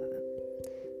grateful.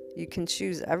 You can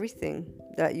choose everything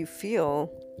that you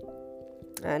feel,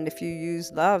 and if you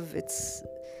use love, it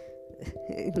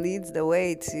leads the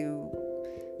way to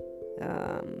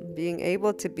being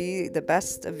able to be the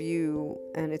best of you.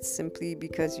 And it's simply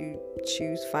because you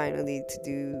choose finally to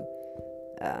do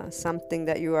something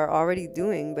that you are already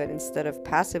doing, but instead of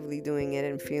passively doing it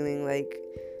and feeling like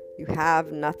you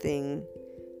have nothing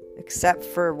except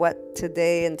for what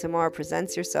today and tomorrow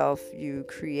presents yourself, you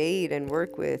create and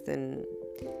work with and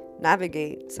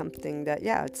navigate something that,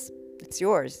 it's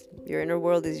yours. Your inner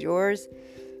world is yours.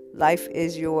 Life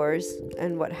is yours,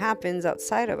 and what happens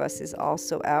outside of us is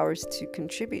also ours to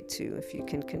contribute to. If you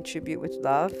can contribute with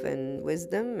love and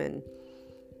wisdom and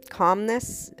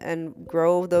calmness and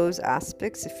grow those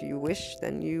aspects, if you wish,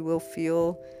 then you will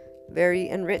feel very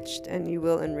enriched, and you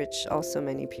will enrich also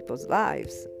many people's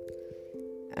lives.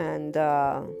 And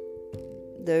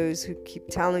those who keep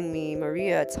telling me,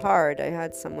 Maria, it's hard. I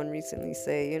had someone recently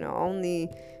say, only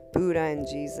Buddha and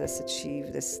Jesus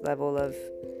achieve this level of.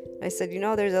 I said,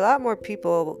 there's a lot more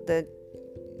people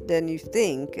than you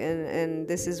think, and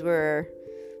this is where,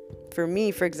 for me,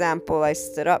 for example, I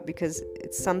stood up because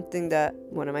it's something that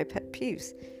one of my pet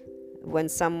peeves. When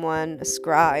someone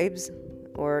ascribes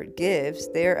or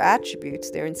gives their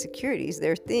attributes, their insecurities,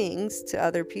 their things to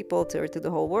other people, to the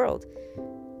whole world.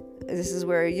 This is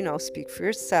where, speak for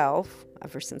yourself.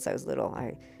 Ever since I was little,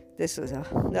 I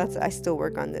still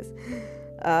work on this.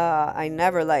 I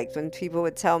never liked when people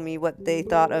would tell me what they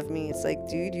thought of me. It's like,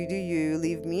 dude, you do you,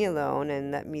 leave me alone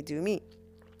and let me do me.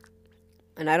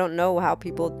 And I don't know how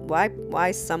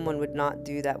why someone would not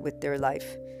do that with their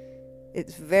life.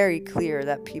 It's very clear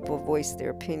that people voice their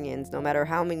opinions, no matter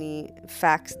how many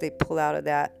facts they pull out of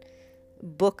that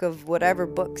book of whatever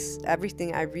books.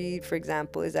 Everything I read, for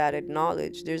example, is added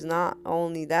knowledge. There's not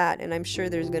only that, and I'm sure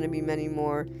there's going to be many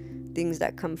more things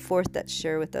that come forth that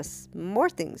share with us more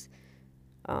things.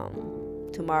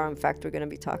 Tomorrow, in fact, we're going to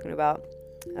be talking about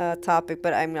a topic,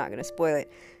 but I'm not going to spoil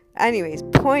it. Anyways,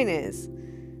 point is,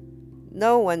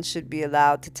 no one should be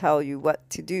allowed to tell you what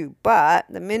to do, but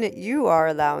the minute you are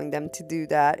allowing them to do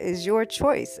that is your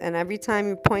choice. And every time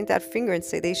you point that finger and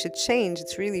say they should change,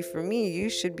 it's really, for me, you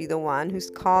should be the one who's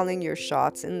calling your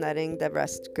shots and letting the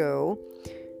rest go.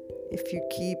 If you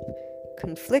keep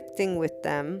conflicting with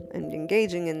them and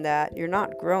engaging in that, you're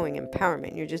not growing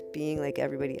empowerment. You're just being like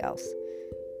everybody else.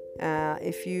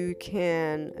 If you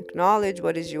can acknowledge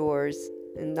what is yours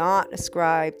and not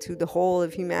ascribe to the whole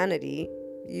of humanity,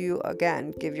 you,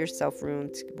 again, give yourself room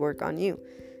to work on you.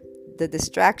 The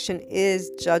distraction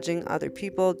is judging other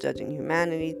people, judging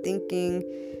humanity, thinking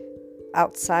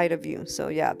outside of you. So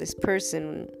yeah, this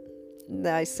person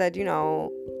that I said,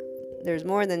 there's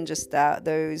more than just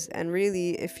those. And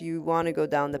really, if you want to go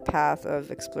down the path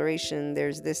of exploration,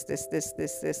 there's this,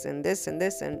 and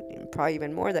this, and probably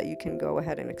even more that you can go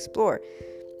ahead and explore.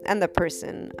 And the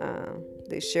person,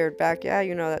 they shared back, yeah,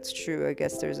 that's true. I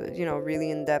guess there's a, really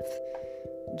in-depth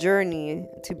journey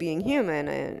to being human,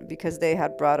 and because they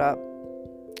had brought up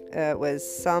was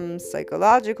some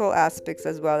psychological aspects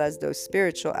as well as those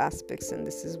spiritual aspects. And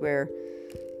this is where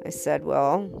I said,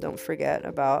 well, don't forget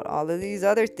about all of these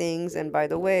other things. And by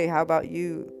the way, how about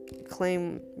you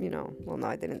claim, well, no,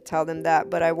 I didn't tell them that,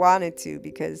 but I wanted to,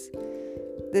 because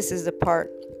this is the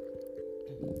part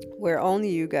where only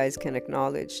you guys can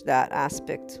acknowledge that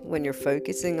aspect when you're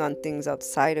focusing on things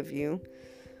outside of you.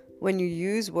 When you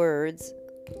use words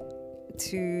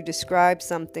to describe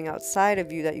something outside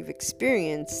of you that you've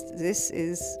experienced, this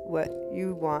is what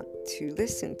you want to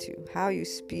listen to. How you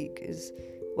speak is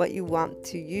what you want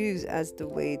to use as the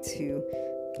way to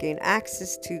gain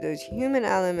access to those human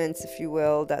elements, if you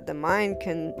will, that the mind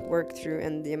can work through,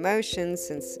 and the emotions,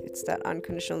 since it's that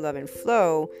unconditional love and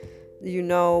flow,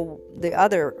 the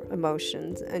other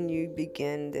emotions, and you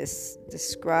begin this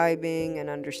describing and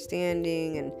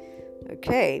understanding. And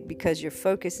okay, because you're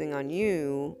focusing on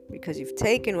you, because you've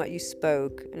taken what you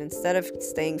spoke, and instead of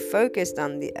staying focused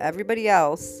on everybody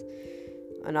else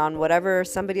and on whatever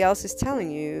somebody else is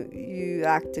telling you, you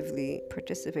actively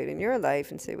participate in your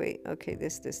life and say, wait, okay,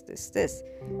 this.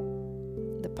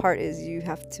 The part is you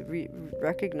have to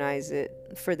recognize it.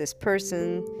 For this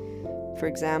person, for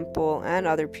example, and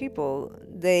other people,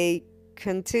 they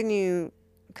continue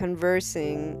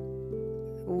conversing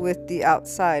with the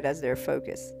outside as their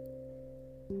focus.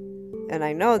 And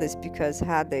I know this because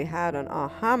had they had an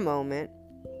aha moment,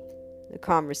 the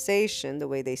conversation, the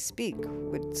way they speak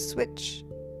would switch.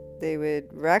 They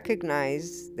would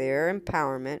recognize their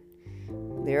empowerment,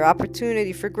 their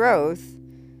opportunity for growth,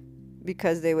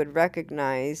 because they would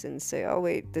recognize and say, oh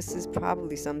wait, this is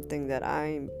probably something that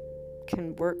I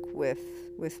can work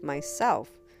with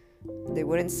myself. They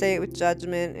wouldn't say it with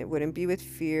judgment. It wouldn't be with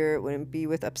fear. It wouldn't be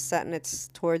with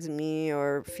upsetness towards me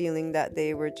or feeling that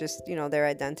they were just, their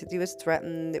identity was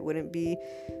threatened. It wouldn't be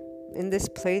in this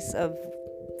place of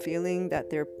feeling that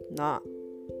they're not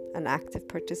an active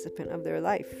participant of their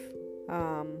life.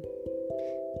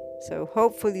 So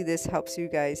hopefully this helps you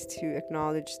guys to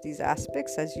acknowledge these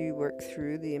aspects as you work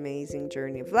through the amazing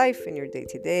journey of life in your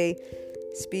day-to-day.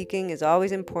 Speaking is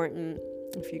always important.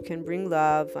 If you can bring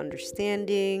love,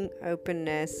 understanding,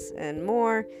 openness, and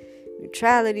more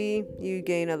neutrality, you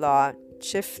gain a lot.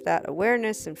 shift that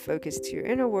awareness and focus to your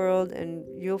inner world, and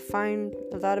you'll find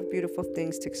a lot of beautiful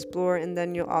things to explore, and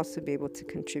then you'll also be able to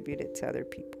contribute it to other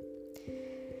people.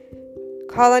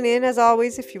 Call on in, as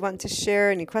always, if you want to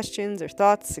share any questions or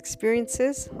thoughts,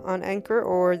 experiences on Anchor,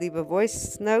 or leave a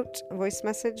voice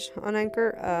message on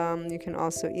Anchor. You can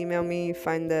also email me.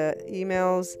 Find the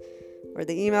emails or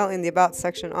the email in the About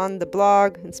section on the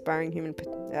blog, on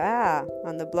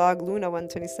the blog,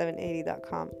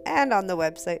 luna12780.com, and on the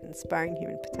website,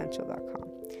 inspiringhumanpotential.com.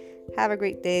 Have a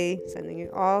great day. Sending you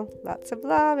all lots of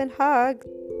love and hugs.